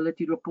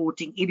sustainability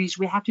reporting. It is,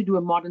 we have to do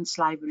a modern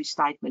slavery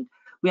statement.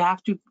 We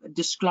have to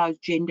disclose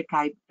gender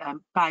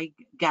pay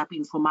gap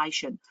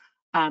information.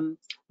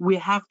 We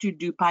have to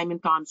do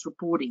payment times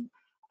reporting.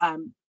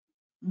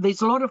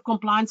 There's a lot of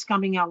compliance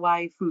coming our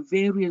way through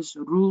various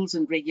rules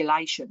and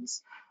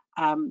regulations.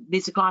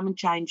 There's a Climate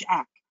Change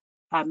Act.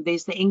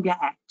 There's the ENGA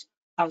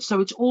Act. So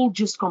it's all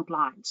just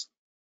compliance.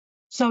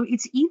 So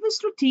it's either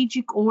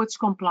strategic or it's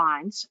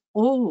compliance,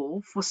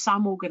 or for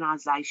some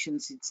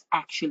organizations, it's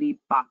actually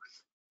both.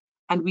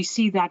 And we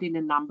see that in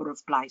a number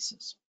of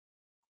places.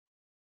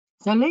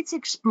 So let's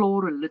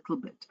explore a little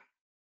bit.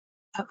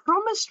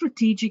 From a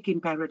strategic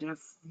imperative,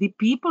 the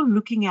people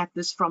looking at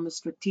this from a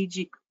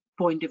strategic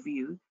point of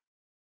view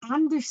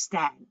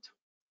understand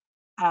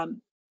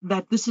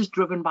that this is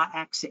driven by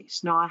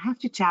access. Now, I have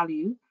to tell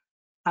you,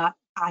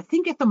 I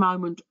think at the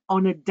moment,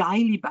 on a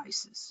daily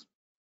basis,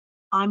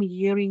 I'm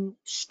hearing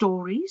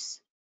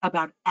stories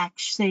about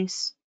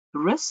access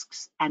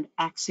risks and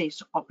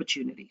access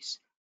opportunities.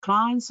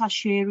 Clients are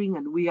sharing,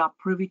 and we are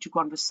privy to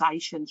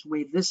conversations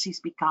where this is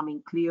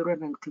becoming clearer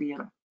and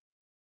clearer.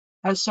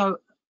 So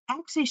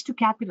access to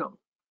capital.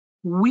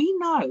 We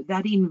know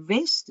that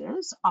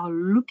investors are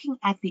looking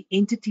at the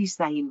entities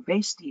they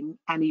invest in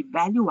and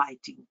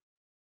evaluating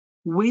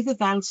whether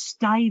they'll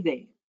stay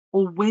there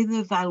or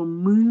whether they'll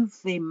move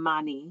their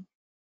money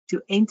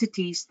to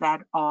entities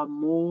that are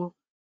more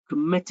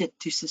committed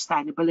to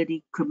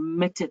sustainability,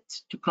 committed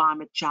to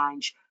climate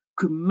change,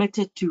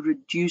 committed to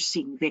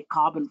reducing their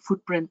carbon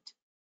footprint,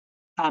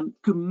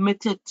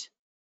 committed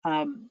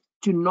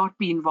to not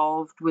be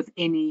involved with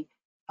any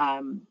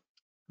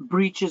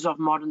breaches of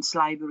modern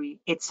slavery,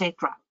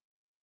 etc.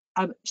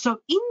 So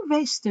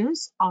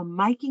investors are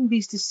making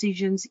these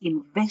decisions.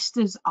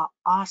 Investors are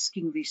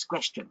asking these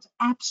questions.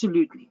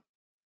 Absolutely.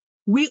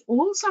 We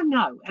also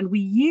know, and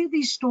we hear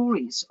these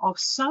stories of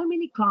so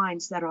many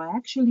clients that are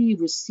actually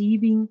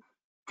receiving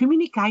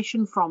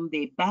communication from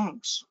their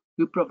banks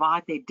who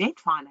provide their debt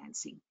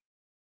financing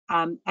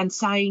and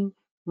saying,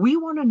 we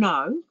want to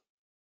know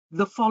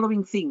the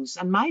following things.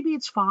 And maybe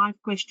it's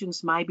 5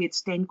 questions, maybe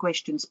it's 10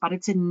 questions, but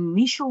it's an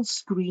initial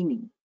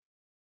screening,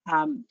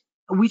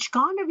 which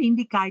kind of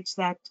indicates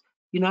that,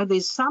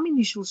 there's some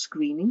initial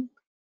screening,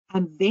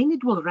 and then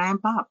it will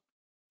ramp up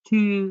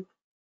to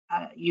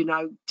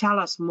tell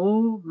us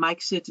more,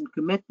 make certain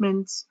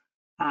commitments.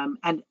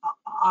 And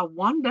I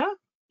wonder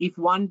if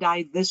one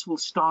day this will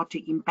start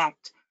to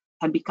impact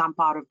and become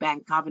part of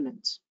bank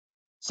governance.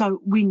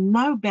 So we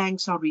know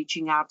banks are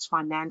reaching out,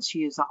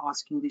 financiers are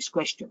asking these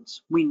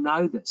questions. We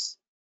know this.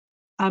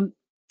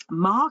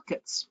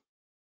 Markets,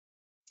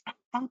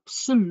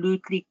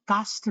 absolutely,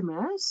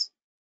 customers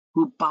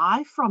who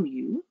buy from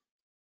you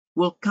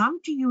will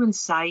come to you and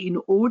say, in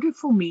order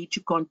for me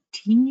to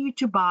continue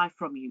to buy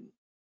from you,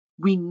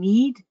 we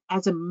need,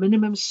 as a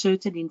minimum,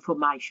 certain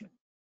information.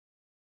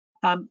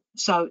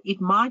 So it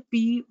might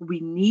be, we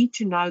need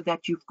to know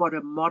that you've got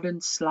a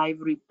modern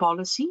slavery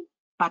policy,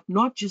 but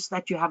not just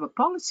that you have a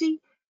policy,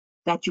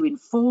 that you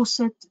enforce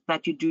it,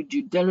 that you do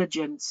due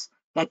diligence,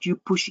 that you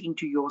push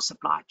into your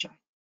supply chain.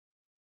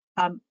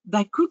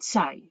 They could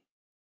say,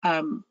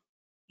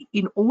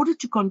 in order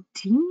to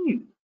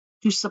continue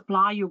to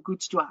supply your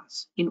goods to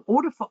us, in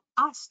order for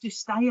us to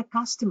stay a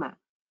customer,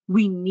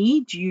 we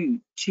need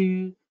you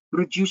to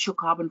reduce your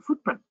carbon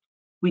footprint.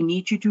 We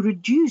need you to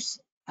reduce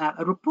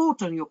a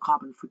report on your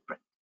carbon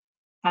footprint.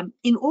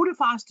 In order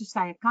for us to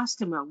stay a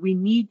customer, we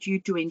need you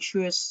to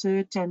ensure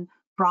certain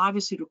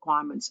privacy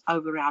requirements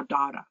over our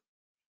data.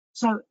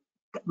 So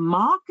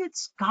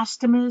markets,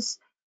 customers,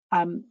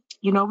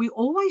 we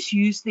always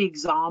use the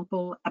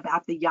example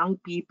about the young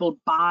people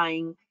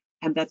buying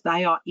and that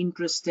they are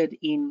interested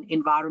in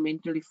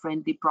environmentally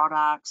friendly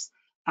products.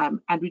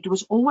 And it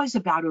was always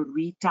about a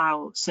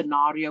retail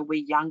scenario where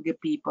younger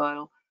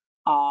people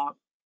are,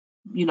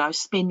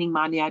 spending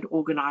money at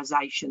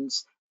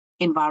organizations,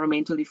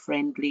 environmentally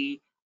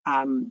friendly,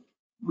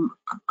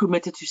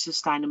 committed to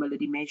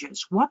sustainability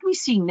measures. What we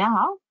see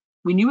now,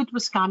 we knew it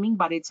was coming,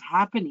 but it's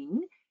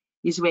happening,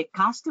 is where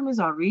customers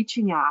are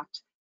reaching out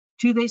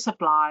to their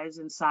suppliers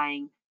and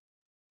saying,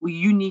 well,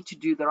 you need to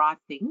do the right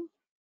thing.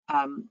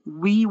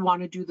 We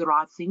want to do the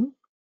right thing.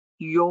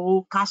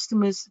 Your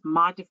customers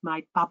might have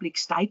made public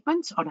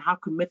statements on how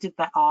committed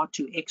they are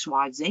to X,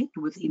 Y, Z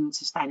within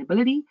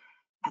sustainability,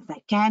 and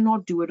they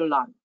cannot do it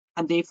alone.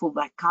 And therefore,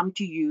 they come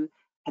to you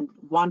and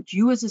want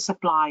you as a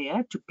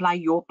supplier to play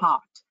your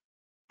part.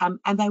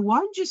 And they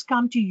won't just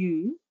come to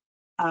you,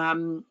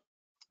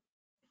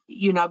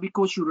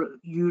 because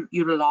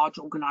you're a large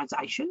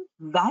organization.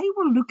 They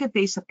will look at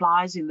their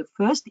suppliers in the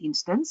first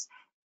instance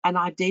and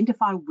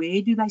identify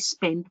where do they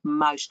spend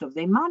most of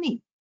their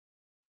money.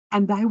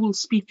 And they will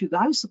speak to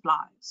those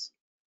suppliers.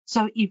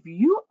 So if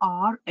you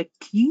are a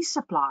key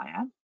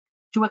supplier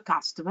to a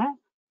customer,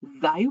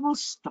 they will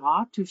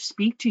start to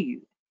speak to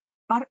you.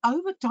 But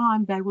over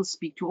time, they will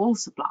speak to all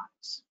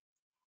suppliers.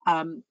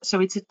 So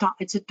it's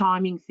a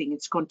timing thing.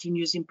 It's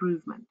continuous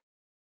improvement.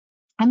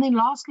 And then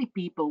lastly,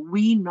 people,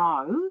 we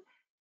know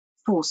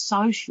for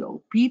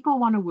social, people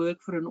want to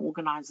work for an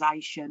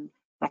organization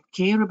that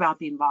care about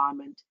the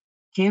environment,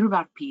 care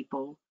about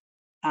people,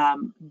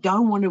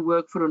 don't want to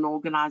work for an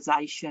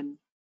organization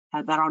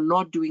that are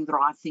not doing the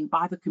right thing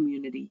by the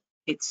community,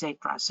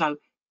 etc. So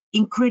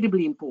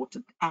incredibly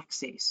important,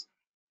 access.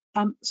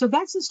 So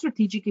that's the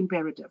strategic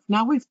imperative.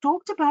 Now, we've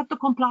talked about the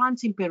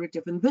compliance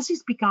imperative, and this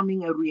is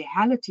becoming a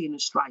reality in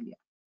Australia.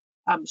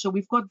 So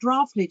we've got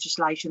draft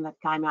legislation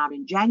that came out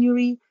in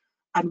January,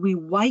 and we're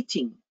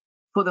waiting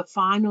for the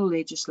final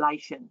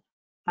legislation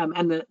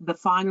and the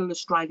final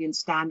Australian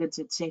standards,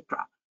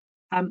 etc.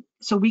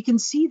 So we can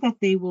see that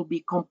there will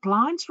be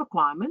compliance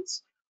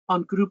requirements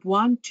on Group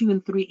 1, 2,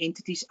 and 3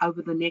 entities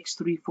over the next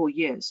 3-4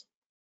 years.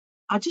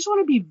 I just want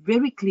to be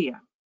very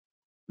clear.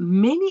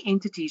 Many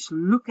entities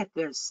look at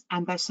this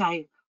and they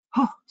say,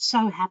 oh,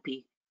 so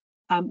happy.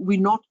 We're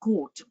not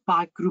caught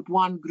by Group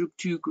 1, Group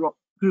 2,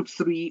 Group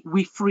 3,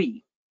 we're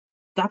free.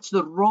 That's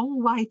the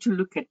wrong way to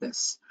look at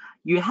this.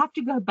 You have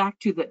to go back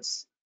to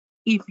this.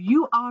 If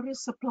you are a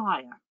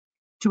supplier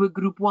to a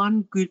Group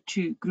 1, Group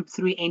 2, Group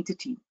 3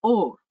 entity,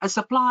 or a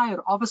supplier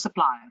of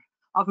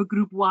a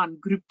Group 1,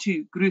 Group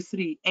 2, Group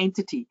 3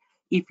 entity,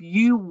 if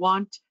you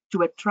want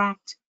to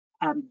attract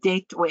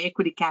debt or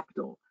equity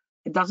capital,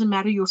 it doesn't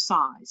matter your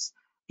size.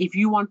 If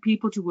you want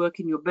people to work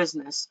in your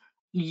business,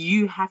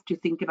 you have to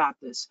think about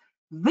this.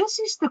 This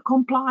is the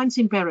compliance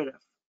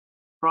imperative,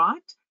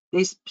 right?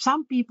 There's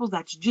some people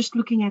that's just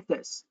looking at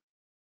this,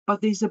 but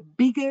there's a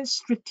bigger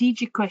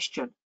strategic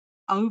question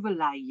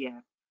overlay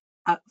here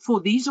for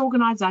these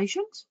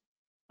organizations,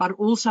 but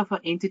also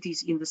for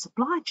entities in the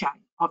supply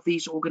chain of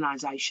these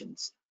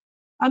organizations.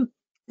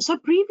 So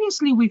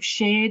previously, we've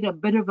shared a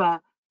bit of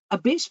a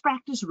best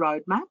practice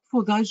roadmap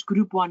for those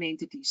Group 1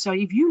 entities. So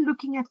if you're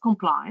looking at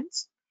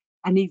compliance,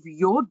 and if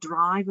your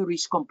driver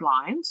is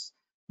compliance,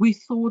 we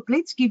thought,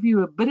 let's give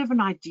you a bit of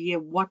an idea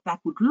what that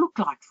would look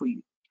like for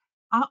you.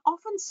 I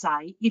often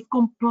say, if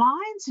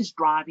compliance is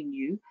driving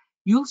you,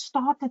 you'll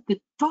start at the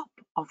top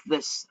of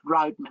this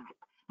roadmap.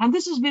 And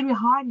this is a very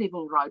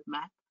high-level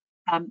roadmap,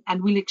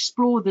 and we'll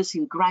explore this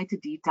in greater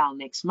detail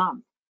next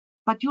month.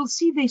 But you'll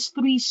see there's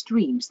 3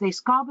 streams. There's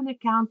carbon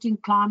accounting,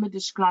 climate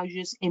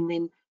disclosures, and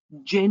then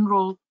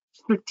general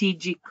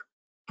strategic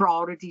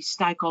priority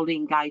stakeholder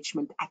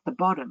engagement at the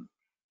bottom.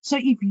 So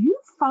if you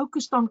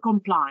focused on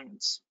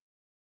compliance,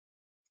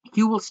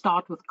 you will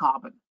start with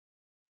carbon,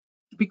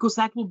 because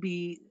that will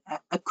be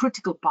a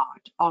critical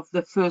part of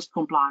the first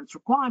compliance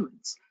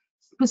requirements,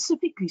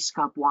 specifically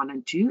Scope 1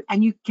 and 2,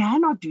 and you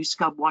cannot do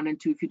Scope 1 and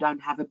 2 if you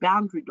don't have a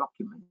boundary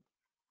document.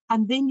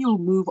 And then you'll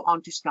move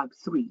on to Scope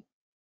 3.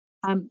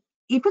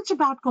 If it's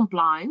about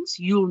compliance,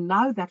 you'll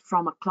know that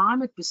from a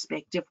climate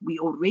perspective, we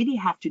already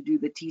have to do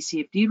the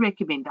TCFD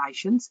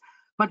recommendations,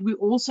 but we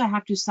also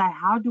have to say,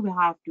 how do we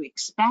have to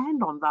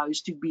expand on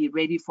those to be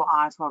ready for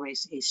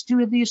IFRS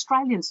S2 and the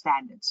Australian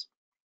standards?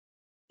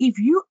 If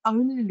you're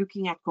only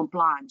looking at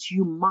compliance,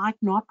 you might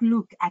not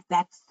look at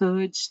that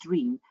 3rd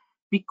stream,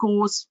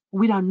 because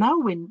we don't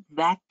know when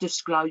that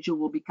disclosure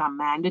will become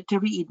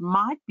mandatory. It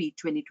might be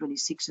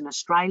 2026 in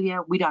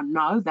Australia. We don't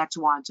know. That's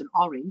why it's an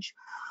orange.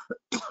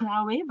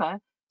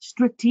 However,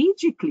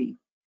 strategically,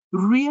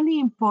 Really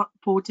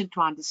important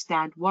to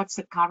understand what's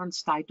the current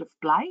state of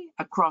play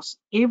across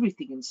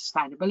everything in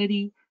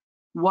sustainability.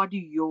 What do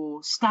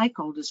your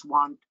stakeholders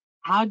want?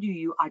 How do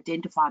you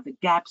identify the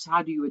gaps?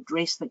 How do you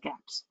address the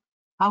gaps?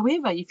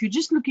 However, if you're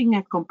just looking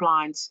at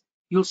compliance,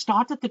 you'll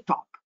start at the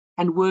top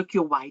and work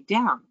your way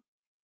down.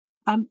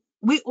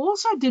 We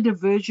also did a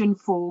version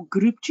for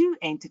Group 2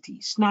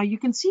 entities. Now, you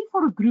can see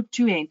for a Group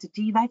 2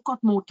 entity, they've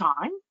got more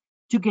time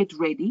to get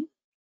ready.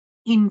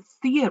 In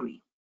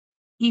theory,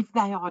 if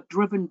they are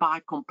driven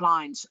by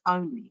compliance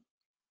only.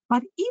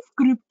 But if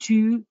Group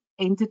 2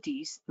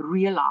 entities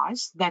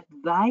realize that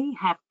they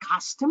have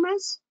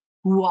customers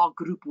who are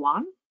Group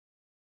 1,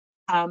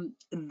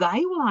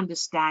 they will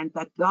understand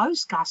that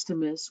those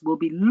customers will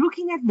be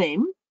looking at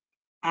them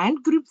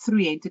and Group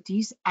 3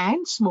 entities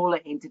and smaller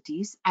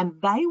entities, and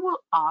they will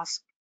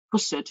ask for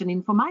certain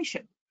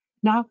information.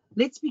 Now,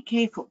 let's be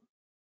careful.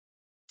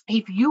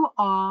 If you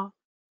are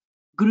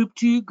Group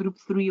 2, Group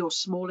 3, or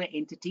smaller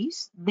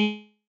entities,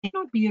 there may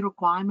not be a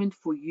requirement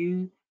for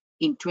you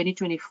in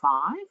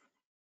 2025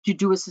 to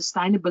do a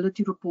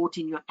sustainability report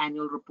in your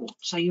annual report.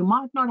 So you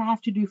might not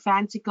have to do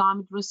fancy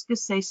climate risk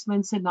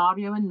assessment,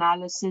 scenario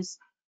analysis,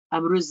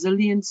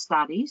 resilience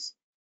studies.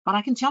 But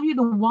I can tell you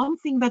the one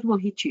thing that will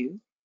hit you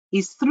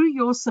is through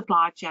your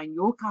supply chain,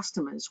 your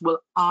customers will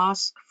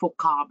ask for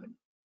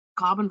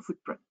carbon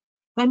footprint.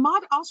 They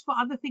might ask for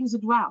other things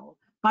as well,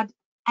 but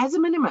as a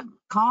minimum,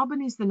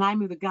 carbon is the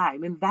name of the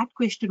game, and that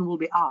question will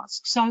be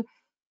asked. So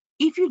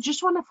if you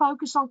just want to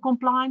focus on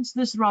compliance,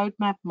 this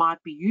roadmap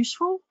might be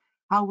useful.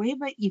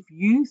 However, if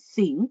you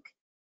think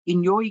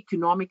in your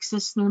economic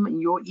system,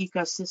 in your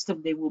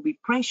ecosystem, there will be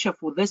pressure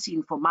for this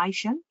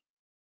information,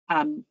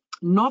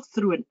 not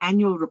through an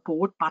annual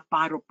report, but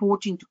by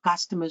reporting to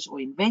customers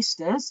or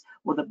investors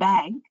or the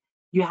bank,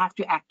 you have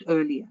to act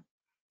earlier.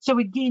 So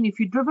again, if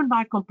you're driven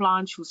by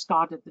compliance, you'll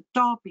start at the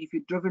top. If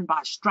you're driven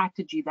by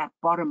strategy, that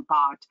bottom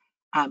part,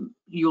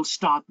 you'll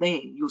start there.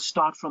 You'll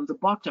start from the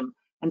bottom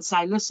and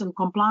say, listen,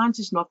 compliance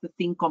is not the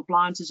thing.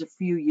 Compliance is a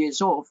few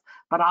years off,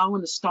 but I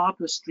want to start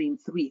with stream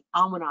 3.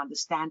 I want to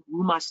understand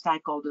who my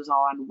stakeholders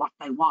are and what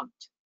they want.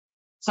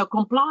 So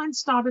compliance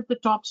start at the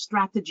top,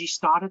 strategy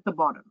start at the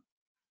bottom.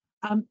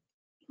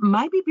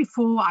 Maybe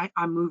before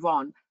I move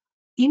on,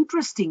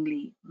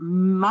 interestingly,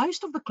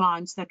 most of the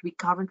clients that we're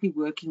currently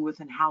working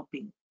with and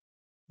helping,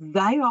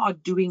 they are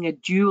doing a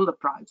dual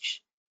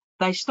approach.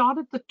 They start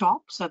at the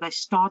top, so they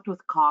start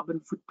with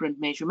carbon footprint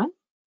measurement,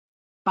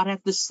 but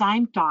at the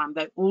same time,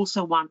 they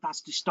also want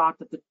us to start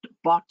at the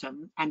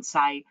bottom and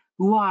say,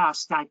 who are our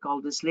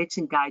stakeholders? Let's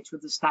engage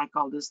with the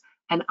stakeholders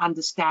and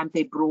understand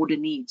their broader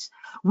needs.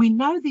 We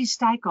know these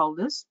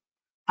stakeholders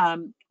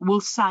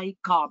will say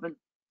carbon.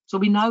 So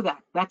we know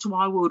that. That's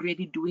why we're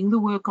already doing the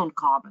work on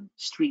carbon,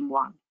 stream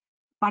 1.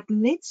 But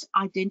let's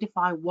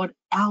identify what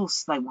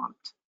else they want.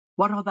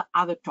 What are the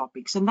other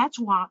topics? And that's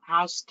why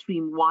how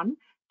stream 1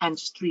 and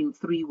stream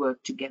 3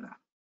 work together.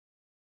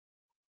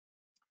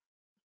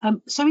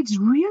 So it's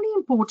really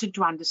important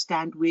to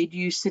understand where do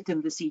you sit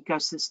in this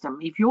ecosystem.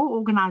 If your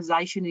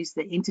organization is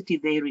the entity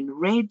there in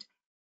red,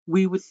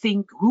 we would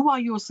think, who are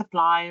your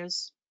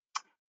suppliers?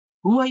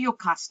 Who are your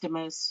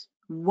customers?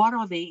 What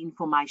are their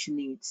information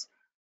needs?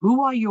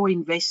 Who are your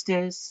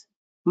investors?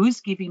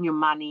 Who's giving you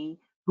money?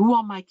 Who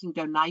are making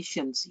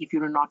donations if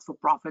you're a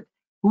not-for-profit?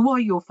 Who are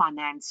your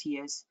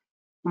financiers?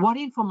 What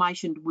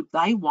information would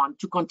they want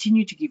to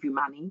continue to give you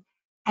money?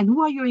 And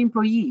who are your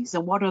employees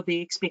and what are their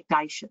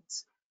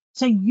expectations?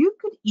 So you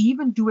could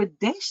even do a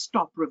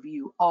desktop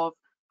review of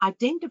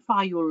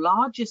identify your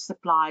largest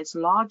suppliers,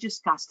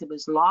 largest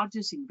customers,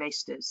 largest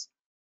investors,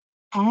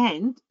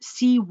 and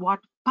see what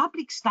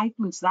public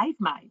statements they've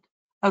made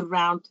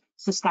around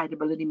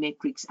sustainability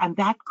metrics, and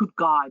that could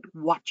guide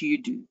what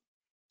you do.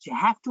 So you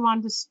have to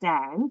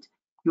understand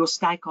your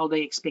stakeholder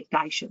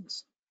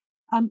expectations.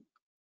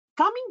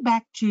 Coming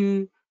back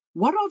to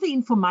what are the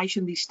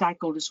information these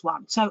stakeholders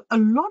want? So a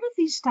lot of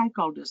these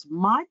stakeholders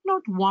might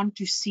not want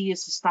to see a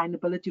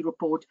sustainability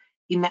report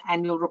in the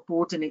annual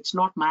report, and it's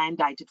not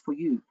mandated for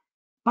you,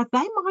 but they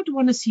might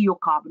want to see your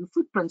carbon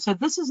footprint. So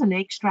this is an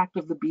extract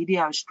of the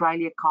BDO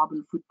Australia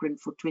carbon footprint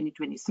for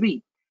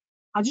 2023.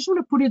 I just want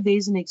to put it there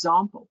as an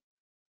example.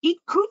 It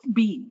could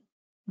be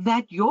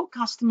that your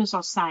customers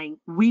are saying,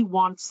 we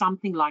want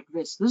something like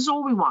this. This is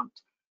all we want.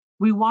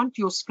 We want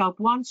your scope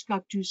 1,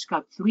 scope 2,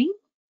 scope 3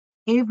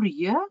 every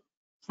year.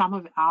 Some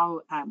of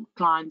our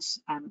clients,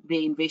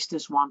 their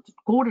investors want it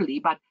quarterly,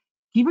 but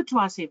give it to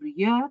us every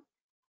year.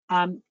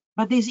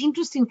 But there's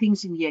interesting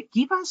things in here.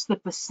 Give us the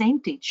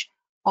percentage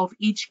of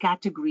each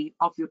category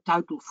of your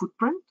total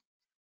footprint.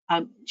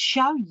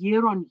 Show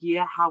year on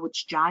year how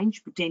it's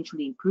changed,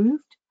 potentially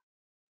improved.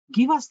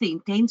 Give us the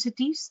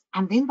intensities,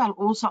 and then they'll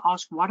also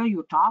ask, what are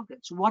your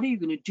targets? What are you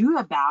going to do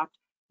about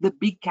the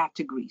big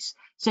categories?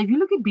 So if you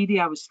look at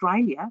BDO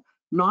Australia,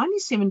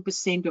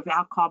 97% of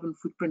our carbon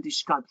footprint is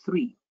scope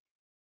 3.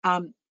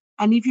 And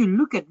if you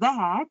look at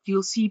that,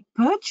 you'll see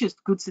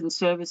purchased goods and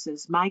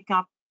services make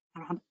up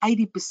around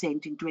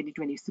 80% in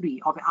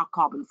 2023 of our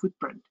carbon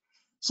footprint.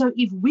 So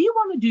if we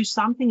want to do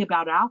something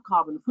about our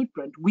carbon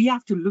footprint, we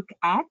have to look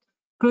at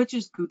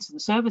purchased goods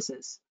and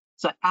services.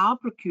 So our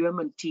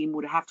procurement team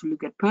would have to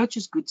look at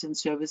purchased goods and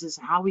services,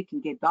 how we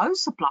can get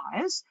those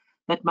suppliers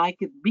that make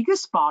the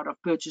biggest part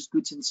of purchased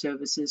goods and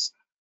services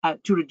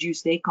to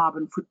reduce their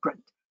carbon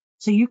footprint.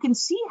 So you can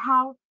see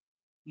how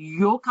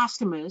your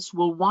customers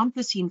will want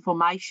this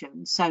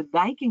information so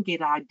they can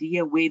get an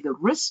idea where the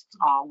risks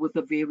are with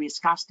the various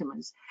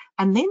customers.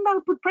 And then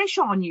they'll put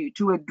pressure on you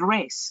to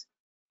address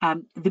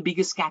the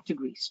biggest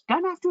categories.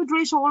 Don't have to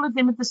address all of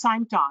them at the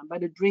same time,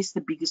 but address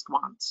the biggest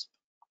ones.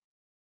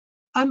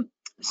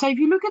 So if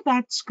you look at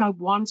that scope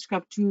 1,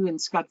 scope 2,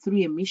 and scope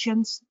 3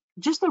 emissions,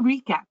 just a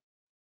recap.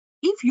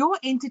 If your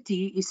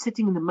entity is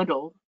sitting in the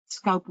middle,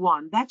 scope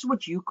 1, that's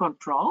what you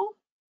control.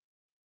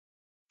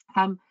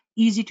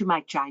 Easy to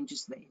make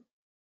changes there.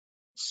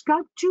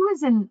 Scope 2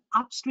 is an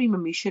upstream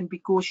emission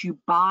because you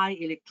buy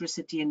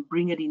electricity and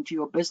bring it into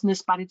your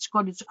business, but it's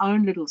got its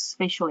own little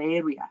special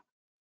area.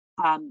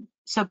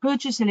 So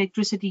purchase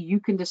electricity,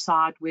 you can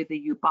decide whether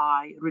you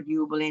buy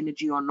renewable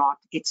energy or not,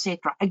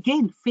 etc.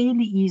 Again,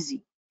 fairly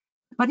easy.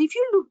 But if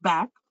you look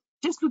back,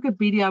 just look at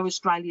BDO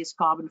Australia's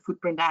carbon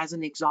footprint as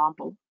an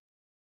example.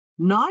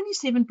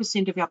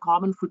 97% of our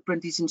carbon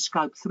footprint is in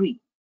scope 3.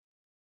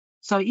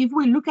 So if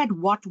we look at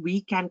what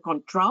we can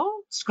control,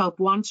 scope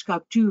 1,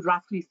 scope 2,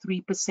 roughly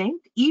 3%,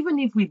 even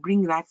if we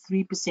bring that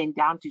 3%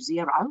 down to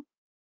 0,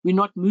 we're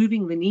not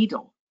moving the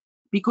needle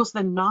because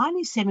the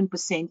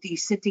 97%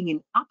 is sitting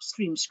in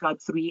upstream scope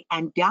 3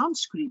 and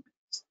downstream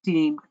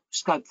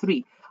scope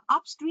 3.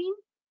 Upstream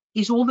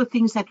is all the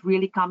things that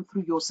really come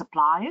through your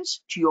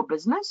suppliers to your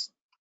business.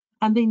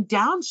 And then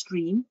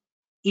downstream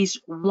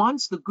is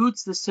once the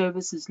goods, the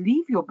services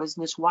leave your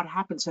business, what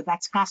happens? So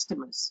that's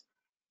customers.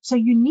 So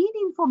you need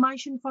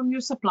information from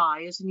your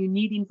suppliers and you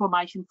need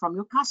information from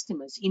your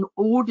customers in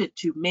order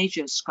to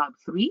measure scope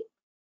 3.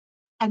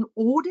 In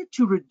order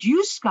to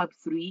reduce scope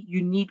 3,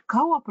 you need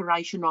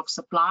cooperation of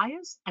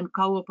suppliers and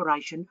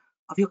cooperation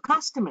of your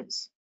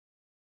customers.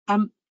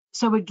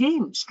 So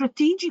again,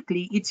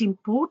 strategically, it's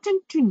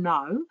important to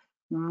know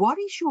what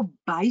is your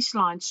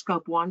baseline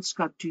scope 1,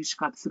 scope 2,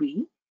 scope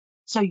 3,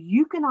 so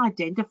you can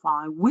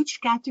identify which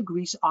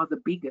categories are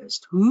the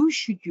biggest, who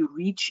should you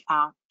reach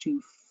out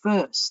to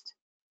first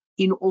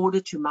in order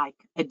to make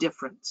a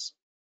difference.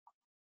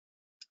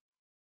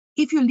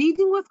 If you're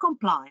leading with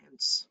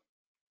compliance,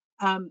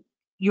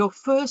 your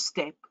first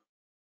step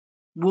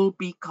will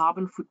be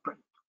carbon footprint.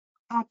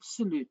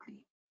 Absolutely.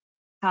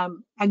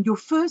 And your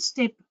first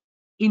step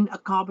in a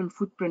carbon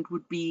footprint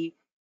would be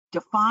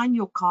define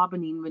your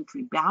carbon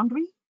inventory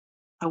boundary.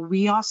 And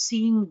we are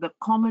seeing the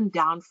common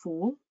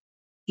downfall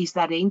is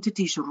that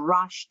entities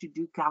rush to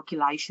do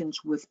calculations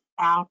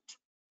without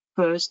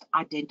first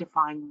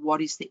identifying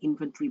what is the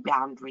inventory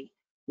boundary,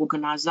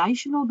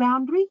 organizational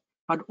boundary,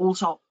 but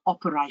also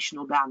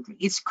operational boundary.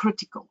 It's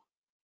critical.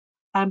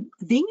 Then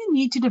you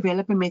need to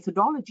develop a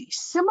methodology.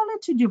 Similar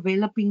to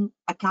developing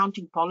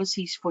accounting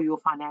policies for your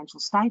financial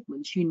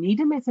statements, you need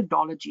a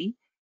methodology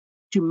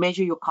to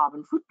measure your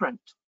carbon footprint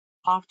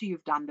after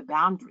you've done the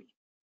boundary.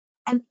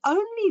 And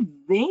only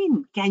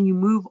then can you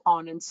move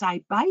on and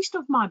say, based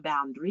on my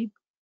boundary,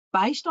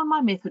 based on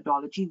my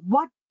methodology,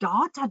 what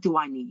data do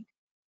I need?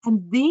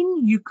 And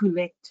then you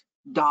collect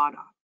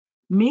data.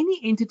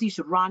 Many entities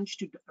rush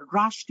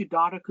to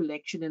data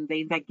collection and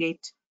then they get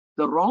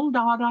the wrong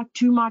data,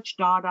 too much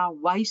data,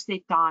 waste their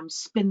time,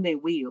 spin their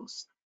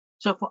wheels.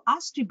 So for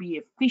us to be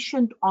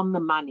efficient on the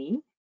money,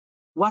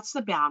 what's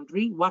the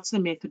boundary? What's the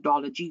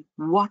methodology?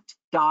 What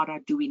data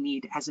do we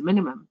need as a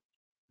minimum?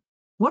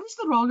 What is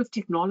the role of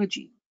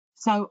technology?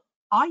 So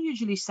I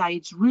usually say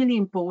it's really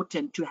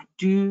important to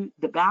do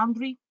the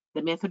boundary,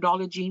 the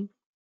methodology,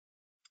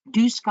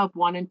 do scope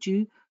 1 and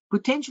 2,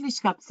 potentially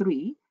scope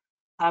 3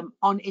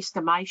 on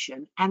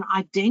estimation, and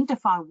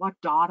identify what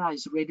data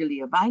is readily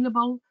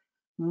available,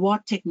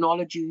 what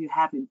technology you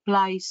have in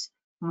place,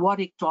 what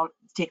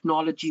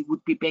technology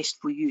would be best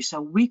for you. So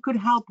we could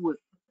help with,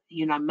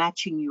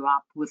 matching you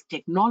up with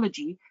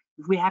technology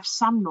if we have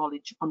some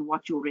knowledge on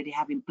what you already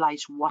have in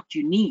place, what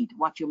you need,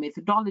 what your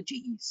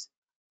methodology is.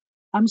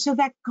 So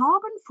that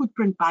carbon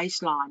footprint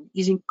baseline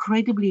is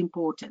incredibly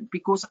important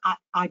because it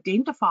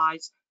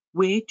identifies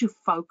where to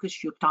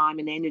focus your time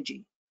and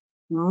energy.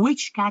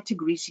 Which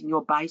categories in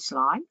your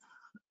baseline,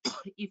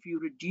 if you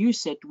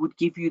reduce it, would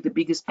give you the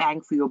biggest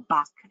bang for your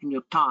buck and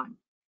your time.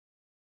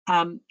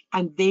 And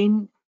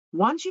then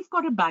once you've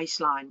got a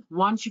baseline,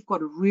 once you've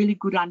got a really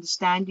good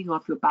understanding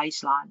of your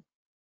baseline,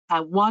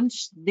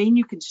 then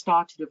you can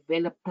start to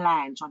develop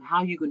plans on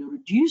how you're going to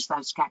reduce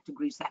those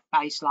categories, that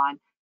baseline,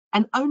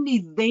 and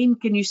only then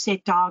can you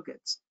set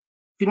targets.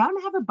 If you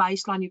don't have a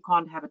baseline, you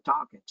can't have a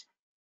target.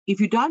 If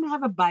you don't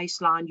have a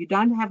baseline, you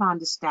don't have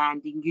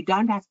understanding, you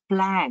don't have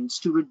plans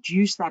to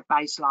reduce that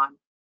baseline,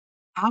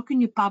 how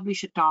can you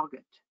publish a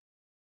target?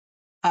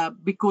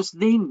 Because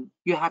then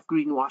you have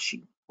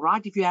greenwashing,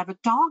 right? If you have a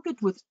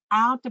target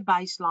without a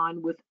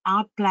baseline,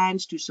 without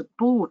plans to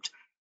support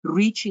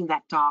reaching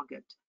that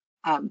target,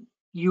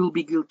 you'll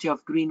be guilty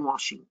of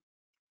greenwashing.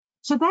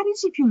 So that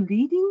is if you're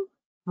leading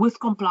with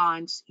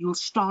compliance, you'll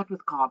start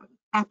with carbon.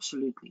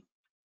 Absolutely.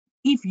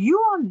 If you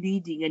are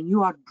leading and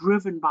you are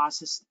driven by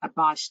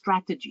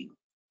strategy,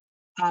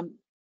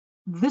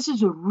 this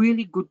is a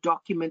really good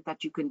document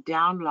that you can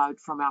download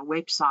from our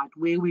website,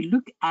 where we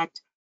look at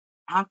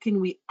how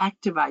can we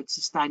activate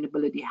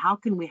sustainability? How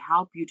can we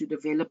help you to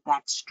develop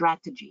that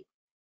strategy?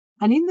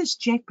 And in this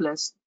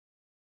checklist,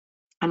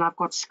 and I've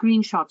got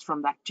screenshots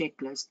from that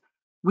checklist,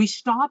 we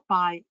start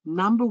by,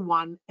 number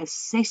one,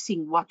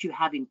 assessing what you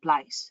have in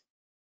place.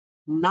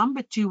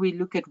 Number two, we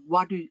look at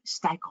what do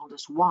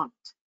stakeholders want.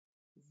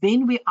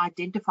 Then we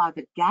identify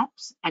the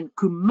gaps and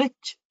commit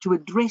to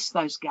address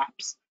those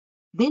gaps.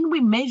 Then we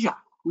measure,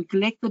 we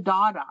collect the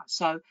data.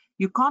 So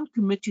you can't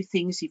commit to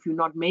things if you're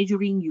not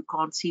measuring, you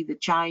can't see the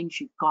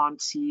change, you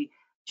can't see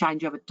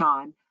change over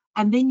time.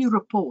 And then you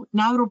report.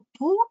 Now,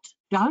 report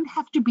don't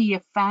have to be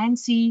a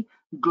fancy,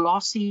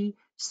 glossy,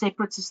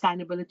 separate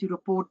sustainability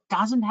report,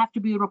 doesn't have to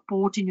be a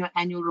report in your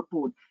annual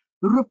report.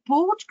 The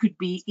report could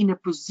be in a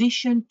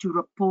position to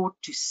report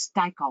to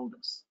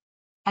stakeholders.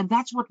 And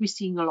that's what we're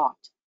seeing a lot.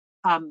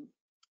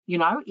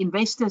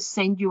 Investors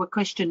send you a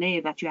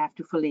questionnaire that you have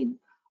to fill in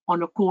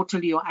on a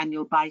quarterly or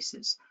annual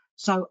basis.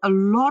 So a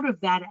lot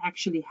of that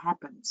actually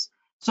happens.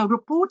 So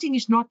reporting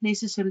is not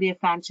necessarily a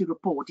fancy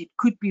report. It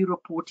could be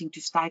reporting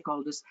to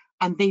stakeholders,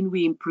 and then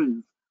we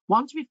improve.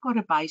 Once we've got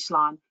a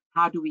baseline,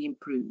 how do we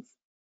improve?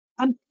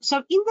 And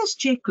so in this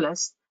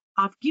checklist,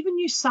 I've given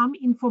you some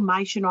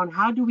information on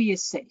how do we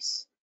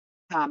assess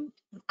the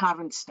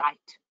current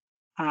state,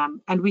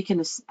 and we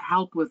can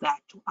help with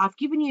that. I've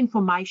given you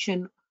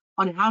information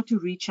on how to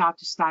reach out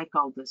to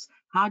stakeholders.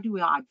 How do we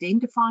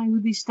identify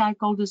who these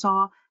stakeholders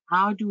are?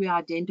 How do we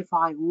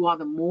identify who are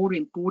the more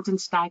important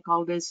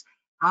stakeholders?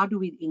 How do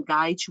we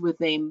engage with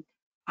them,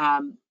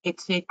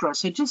 etc.?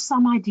 So just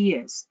some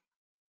ideas.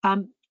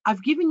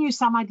 I've given you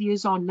some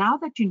ideas on, now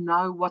that you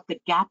know what the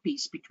gap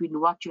is between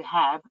what you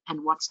have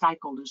and what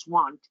stakeholders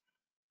want,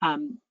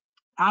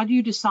 how do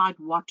you decide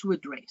what to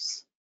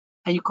address?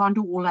 And you can't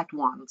do all at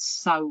once.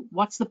 So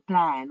what's the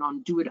plan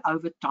on do it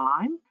over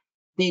time?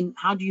 Then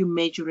how do you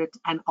measure it?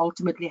 And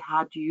ultimately,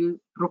 how do you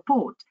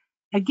report?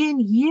 Again,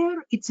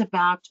 here it's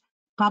about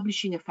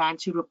publishing a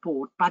fancy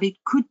report, but it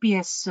could be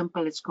as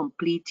simple as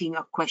completing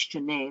a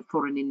questionnaire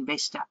for an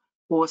investor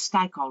or a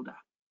stakeholder.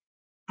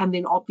 And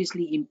then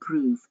obviously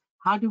improve.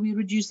 How do we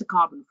reduce the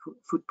carbon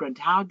footprint?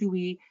 How do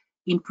we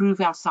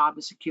improve our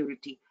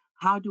cybersecurity?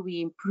 How do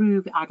we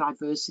improve our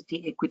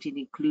diversity, equity, and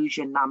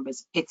inclusion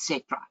numbers,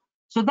 etc.?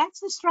 So that's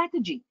the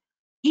strategy.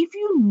 If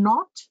you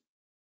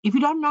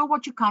don't know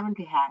what you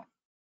currently have,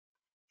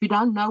 if you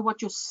don't know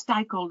what your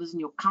stakeholders and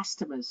your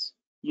customers,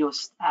 your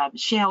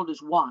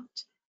shareholders want,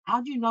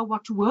 how do you know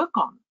what to work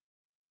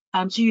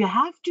on? So you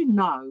have to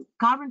know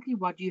currently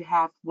what you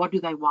have, what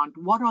do they want,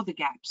 what are the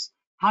gaps,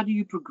 how do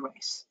you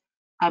progress,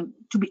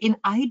 to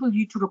enable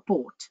you to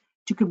report,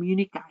 to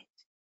communicate,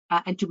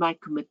 and to make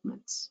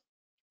commitments.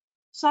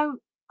 So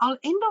I'll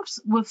end off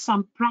with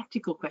some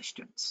practical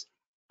questions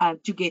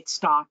to get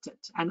started.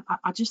 And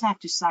I just have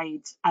to say,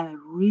 it's a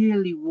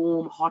really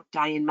warm, hot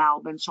day in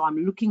Melbourne. So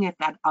I'm looking at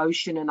that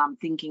ocean and I'm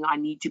thinking I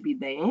need to be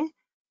there.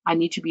 I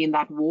need to be in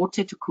that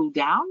water to cool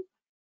down.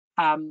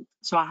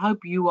 So I hope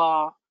you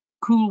are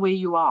cool where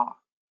you are.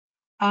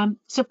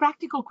 So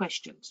practical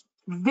questions.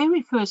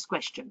 Very first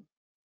question.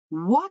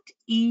 What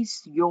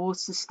is your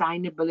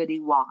sustainability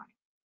why?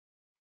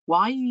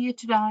 Why are you here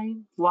today?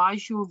 Why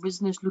is your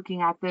business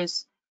looking at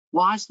this?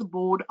 Why is the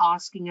board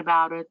asking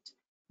about it?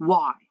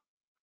 Why?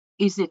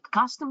 Is it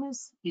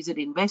customers? Is it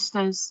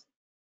investors?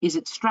 Is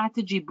it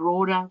strategy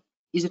broader?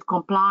 Is it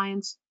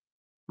compliance?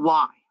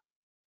 Why?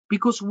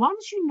 Because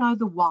once you know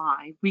the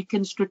why, we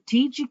can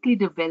strategically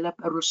develop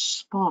a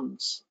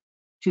response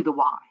to the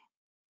why.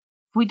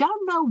 If we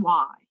don't know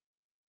why,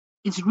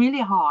 it's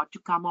really hard to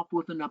come up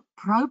with an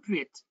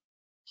appropriate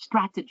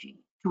strategy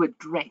to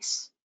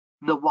address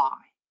the why.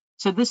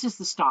 So this is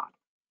the start.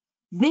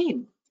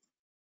 Then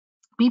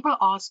people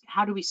ask,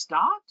 how do we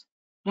start?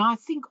 Now, I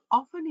think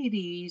often it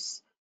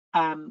is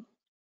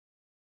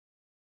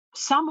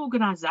some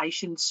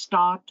organizations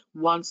start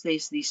once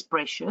there's these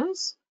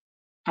pressures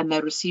and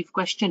they receive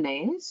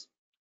questionnaires,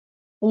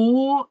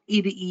 or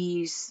it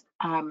is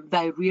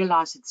they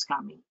realize it's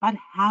coming. But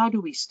how do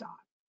we start?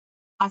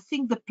 I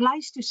think the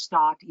place to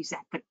start is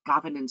at the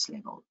governance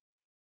level.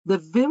 The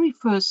very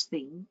first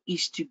thing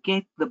is to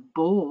get the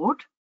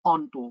board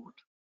on board.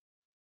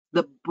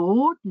 The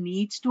board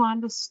needs to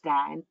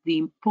understand the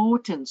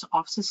importance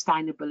of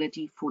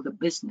sustainability for the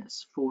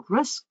business, for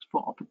risks,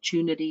 for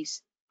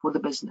opportunities for the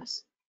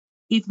business.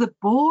 If the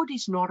board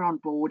is not on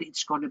board,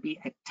 it's going to be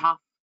a tough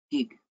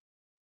gig.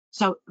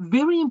 So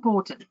very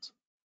important.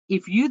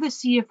 If you're the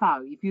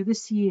CFO, if you're the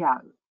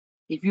CEO,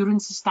 if you're in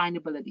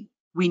sustainability,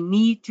 we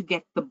need to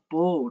get the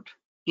board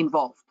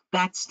involved.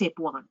 That's step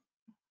one.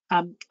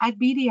 At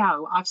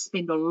BDO, I've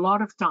spent a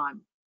lot of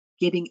time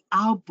getting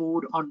our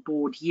board on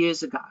board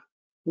years ago.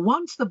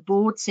 Once the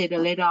board said,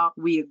 Aletta,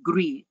 we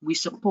agree, we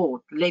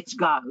support, let's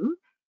go,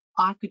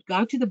 I could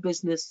go to the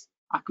business,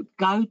 I could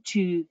go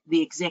to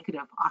the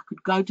executive, I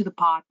could go to the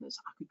partners,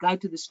 I could go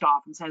to the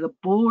staff and say, the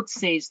board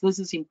says this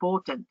is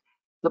important.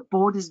 The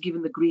board has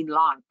given the green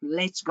light,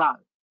 let's go.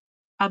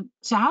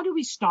 So how do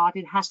we start?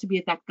 It has to be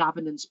at that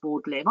governance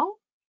board level.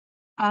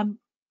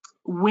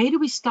 Where do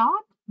we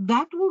start?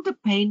 That will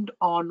depend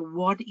on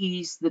what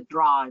is the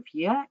drive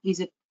here.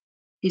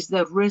 Is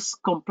the risk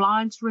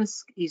compliance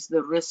risk? Is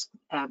the risk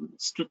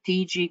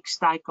strategic,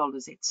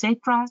 stakeholders,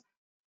 etc.?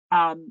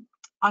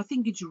 I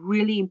think it's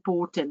really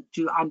important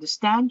to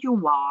understand your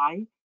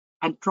why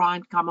and try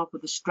and come up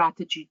with a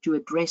strategy to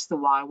address the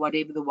why,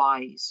 whatever the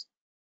why is.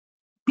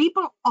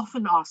 People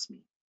often ask me,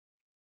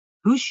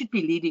 who should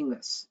be leading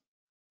this?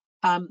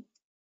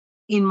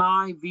 In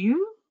my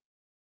view,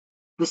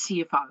 the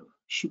CFO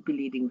should be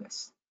leading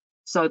this.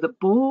 So the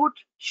board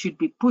should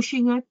be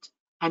pushing it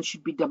and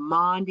should be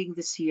demanding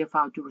the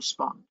CFO to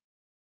respond.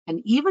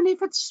 And even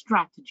if it's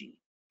strategy,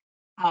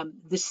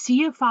 the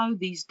CFO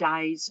these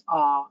days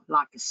are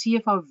like a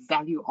CFO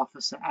value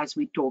officer, as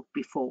we talked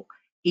before.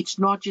 It's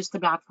not just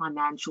about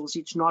financials.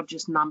 It's not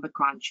just number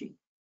crunching.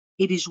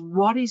 It is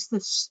what is the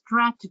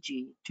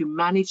strategy to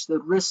manage the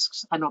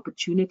risks and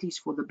opportunities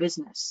for the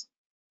business,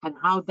 and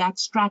how that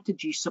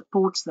strategy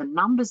supports the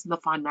numbers and the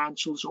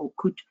financials or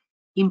could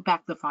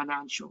impact the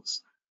financials.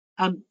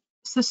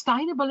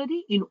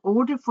 Sustainability, in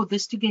order for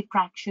this to get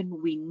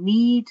traction, we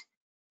need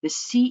the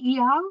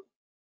CEO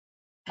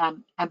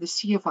and the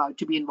CFO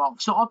to be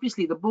involved. So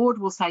obviously the board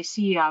will say,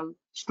 CEO,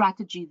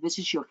 strategy, this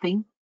is your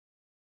thing.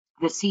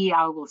 The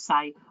CEO will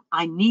say,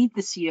 I need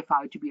the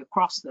CFO to be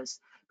across this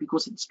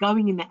because it's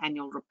going in the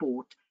annual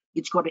report.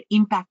 It's got an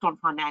impact on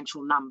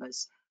financial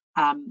numbers.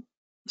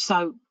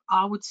 So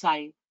I would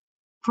say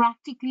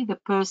practically the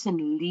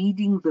person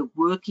leading the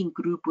working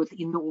group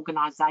within the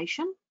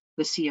organization,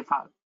 the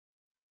CFO.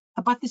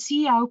 But the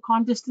CEO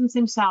can't distance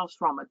themselves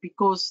from it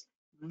because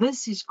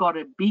this has got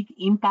a big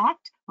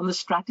impact on the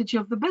strategy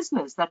of the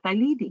business that they're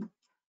leading.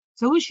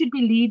 So who should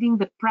be leading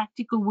the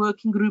practical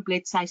working group?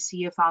 Let's say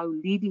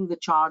CFO, leading the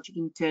charge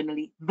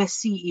internally, the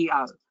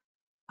CEO.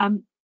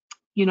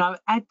 You know,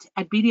 at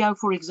BDO,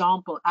 for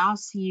example, our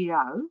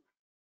CEO,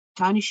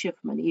 Tony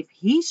Schiffman, if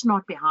he's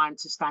not behind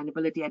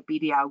sustainability at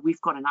BDO,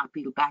 we've got an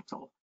uphill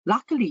battle.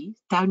 Luckily,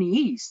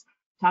 Tony is.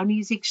 Tony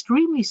is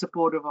extremely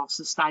supportive of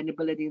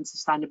sustainability and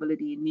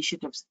sustainability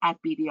initiatives at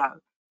BDO.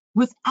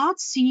 Without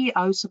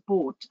CEO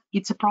support,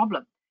 it's a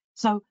problem.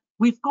 So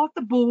we've got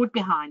the board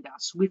behind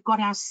us. We've got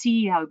our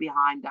CEO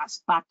behind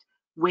us. But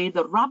where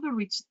the rubber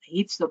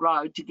hits the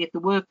road to get the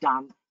work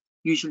done,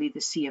 usually the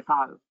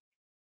CFO.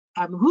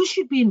 Who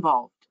should be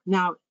involved?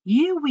 Now,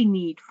 here we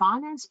need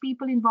finance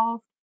people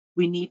involved.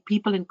 We need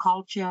people in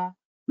culture.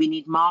 We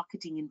need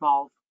marketing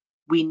involved.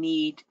 We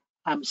need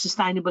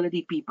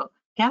sustainability people.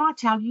 Can I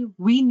tell you,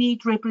 we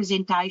need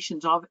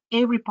representations of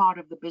every part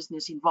of the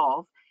business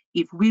involved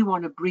if we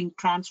want to bring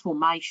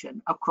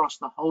transformation across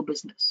the whole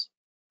business.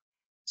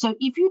 So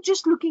if you're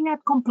just looking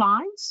at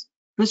compliance,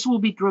 this will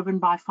be driven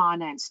by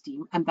finance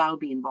team and they'll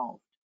be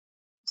involved.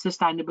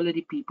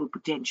 Sustainability people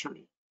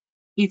potentially.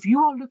 If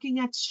you are looking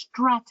at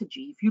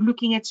strategy, if you're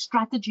looking at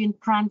strategy and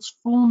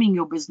transforming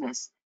your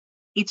business,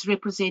 it's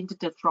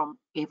representative from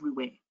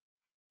everywhere.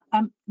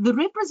 The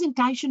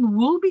representation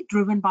will be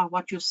driven by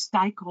what your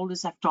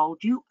stakeholders have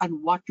told you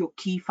and what your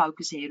key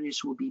focus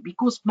areas will be,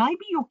 because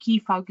maybe your key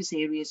focus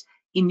areas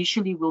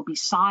initially will be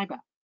cyber,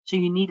 so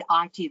you need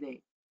IT there.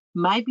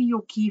 Maybe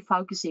your key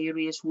focus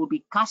areas will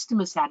be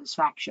customer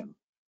satisfaction,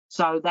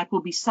 so that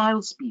will be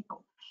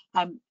salespeople.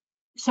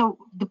 So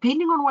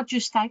depending on what your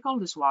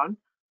stakeholders want,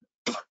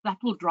 that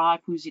will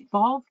drive who's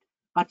involved.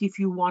 But if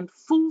you want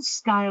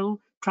full-scale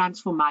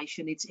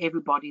transformation, it's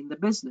everybody in the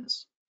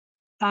business.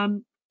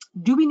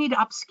 Do we need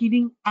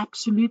upskilling?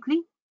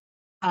 Absolutely.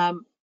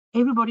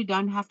 Everybody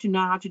don't have to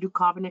know how to do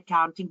carbon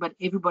accounting, but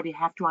everybody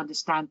have to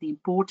understand the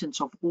importance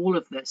of all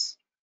of this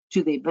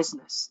to their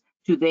business,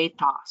 to their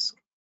task.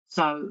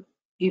 So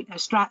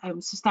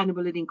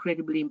sustainability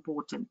incredibly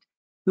important.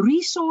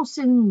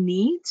 Resourcing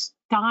needs,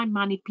 time,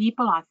 money,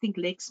 people. I think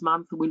next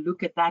month we'll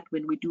look at that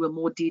when we do a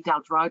more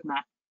detailed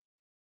roadmap.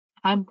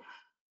 I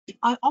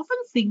often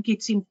think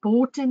it's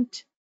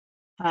important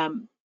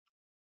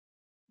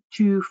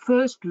to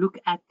first look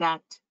at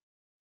that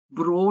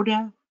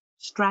broader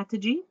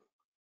strategy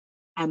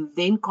and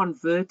then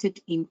convert it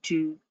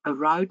into a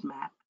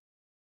roadmap,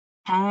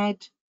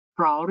 add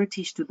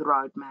priorities to the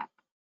roadmap,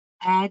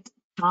 add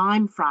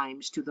time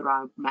frames to the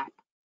roadmap,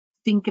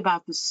 think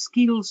about the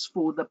skills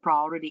for the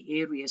priority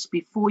areas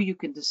before you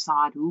can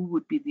decide who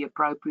would be the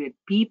appropriate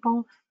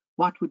people,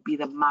 what would be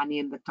the money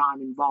and the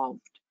time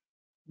involved.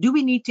 Do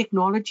we need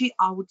technology?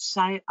 I would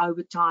say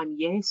over time,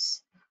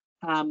 yes.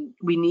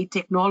 We need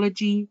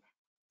technology.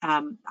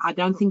 I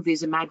don't think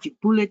there's a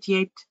magic bullet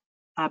yet,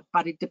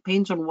 but it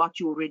depends on what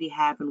you already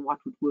have and what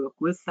would work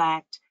with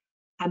that.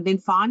 And then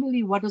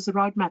finally, what does the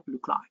roadmap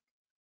look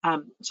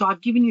like? So I've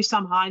given you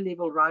some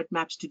high-level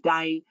roadmaps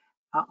today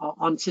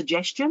on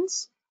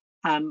suggestions,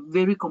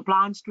 very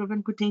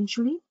compliance-driven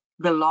potentially.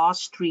 The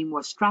last stream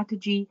was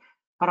strategy,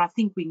 but I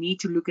think we need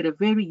to look at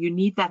you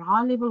need that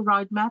high-level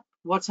roadmap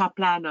what's our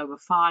plan over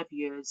 5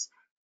 years,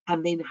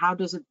 and then how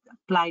does it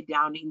play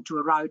down into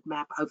a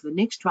roadmap over the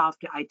next 12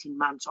 to 18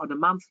 months on a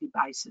monthly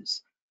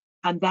basis.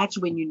 And that's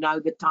when you know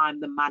the time,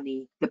 the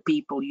money, the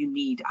people you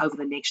need over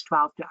the next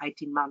 12 to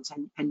 18 months,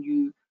 and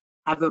you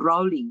have a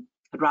rolling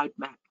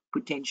roadmap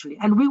potentially.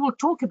 And we will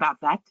talk about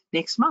that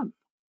next month.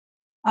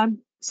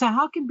 So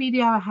how can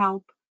BDO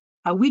help?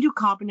 We do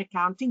carbon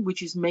accounting,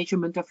 which is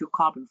measurement of your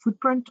carbon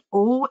footprint,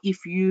 or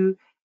if you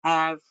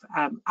have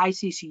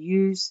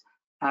ACCUs,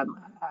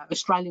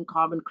 Australian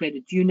carbon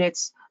credit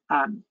units,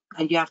 and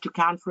you have to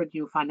account for it in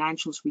your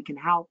financials, we can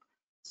help.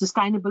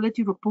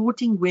 Sustainability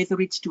reporting, whether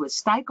it's to a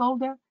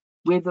stakeholder,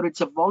 whether it's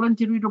a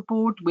voluntary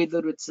report,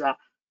 whether it's a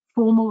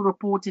formal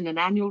report in an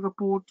annual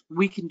report,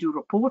 we can do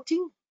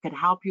reporting, can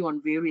help you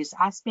on various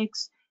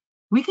aspects.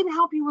 We can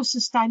help you with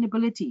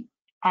sustainability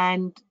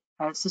and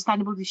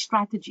sustainability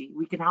strategy.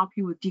 We can help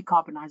you with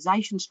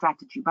decarbonization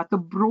strategy, but the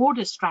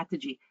broader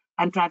strategy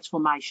and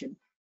transformation.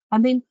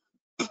 And then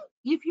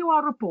if you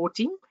are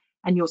reporting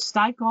and your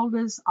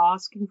stakeholders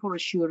asking for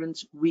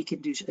assurance, we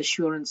can do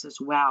assurance as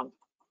well.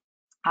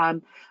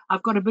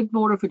 I've got a bit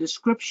more of a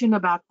description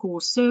about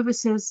core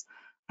services.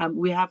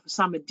 We have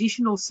some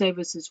additional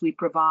services we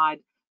provide.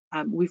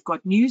 We've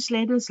got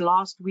newsletters.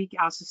 Last week,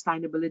 our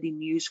sustainability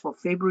news for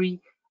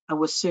February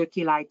was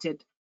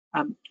circulated.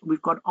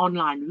 We've got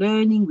online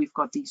learning. We've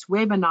got these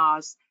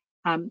webinars.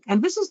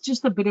 And this is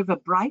just a bit of a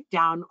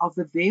breakdown of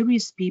the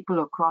various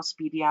people across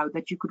BDO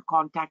that you could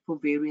contact for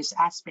various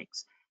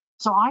aspects.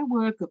 So I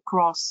work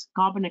across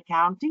carbon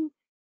accounting,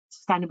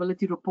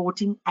 sustainability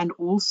reporting, and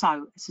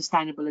also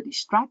sustainability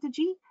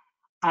strategy.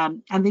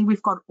 And then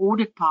we've got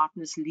audit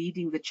partners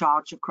leading the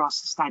charge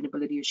across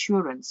sustainability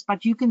assurance.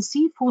 But you can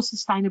see for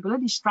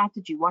sustainability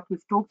strategy, what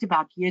we've talked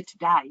about here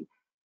today,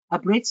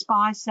 Brett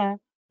Spicer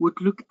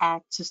would look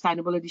at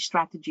sustainability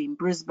strategy in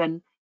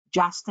Brisbane,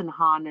 Justin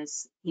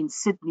Harness in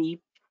Sydney,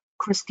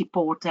 Christy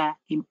Porter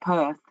in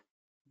Perth,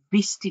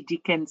 Visti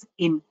Dickens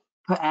in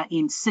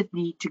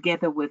Sydney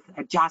together with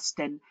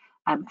Justin,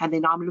 and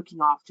then I'm looking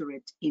after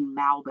it in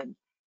Melbourne.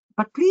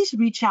 But please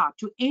reach out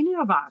to any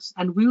of us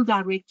and we'll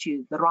direct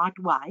you the right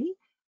way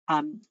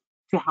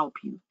to help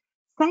you.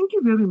 Thank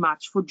you very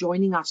much for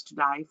joining us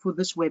today for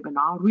this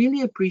webinar.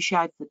 Really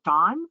appreciate the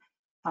time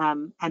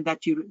and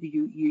that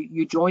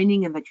you're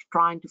joining and that you're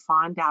trying to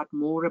find out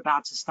more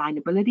about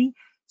sustainability.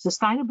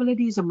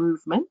 Sustainability is a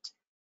movement.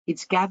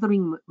 It's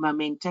gathering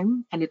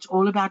momentum and it's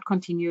all about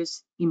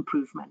continuous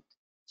improvement.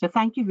 So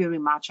thank you very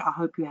much. I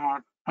hope you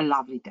have a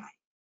lovely day.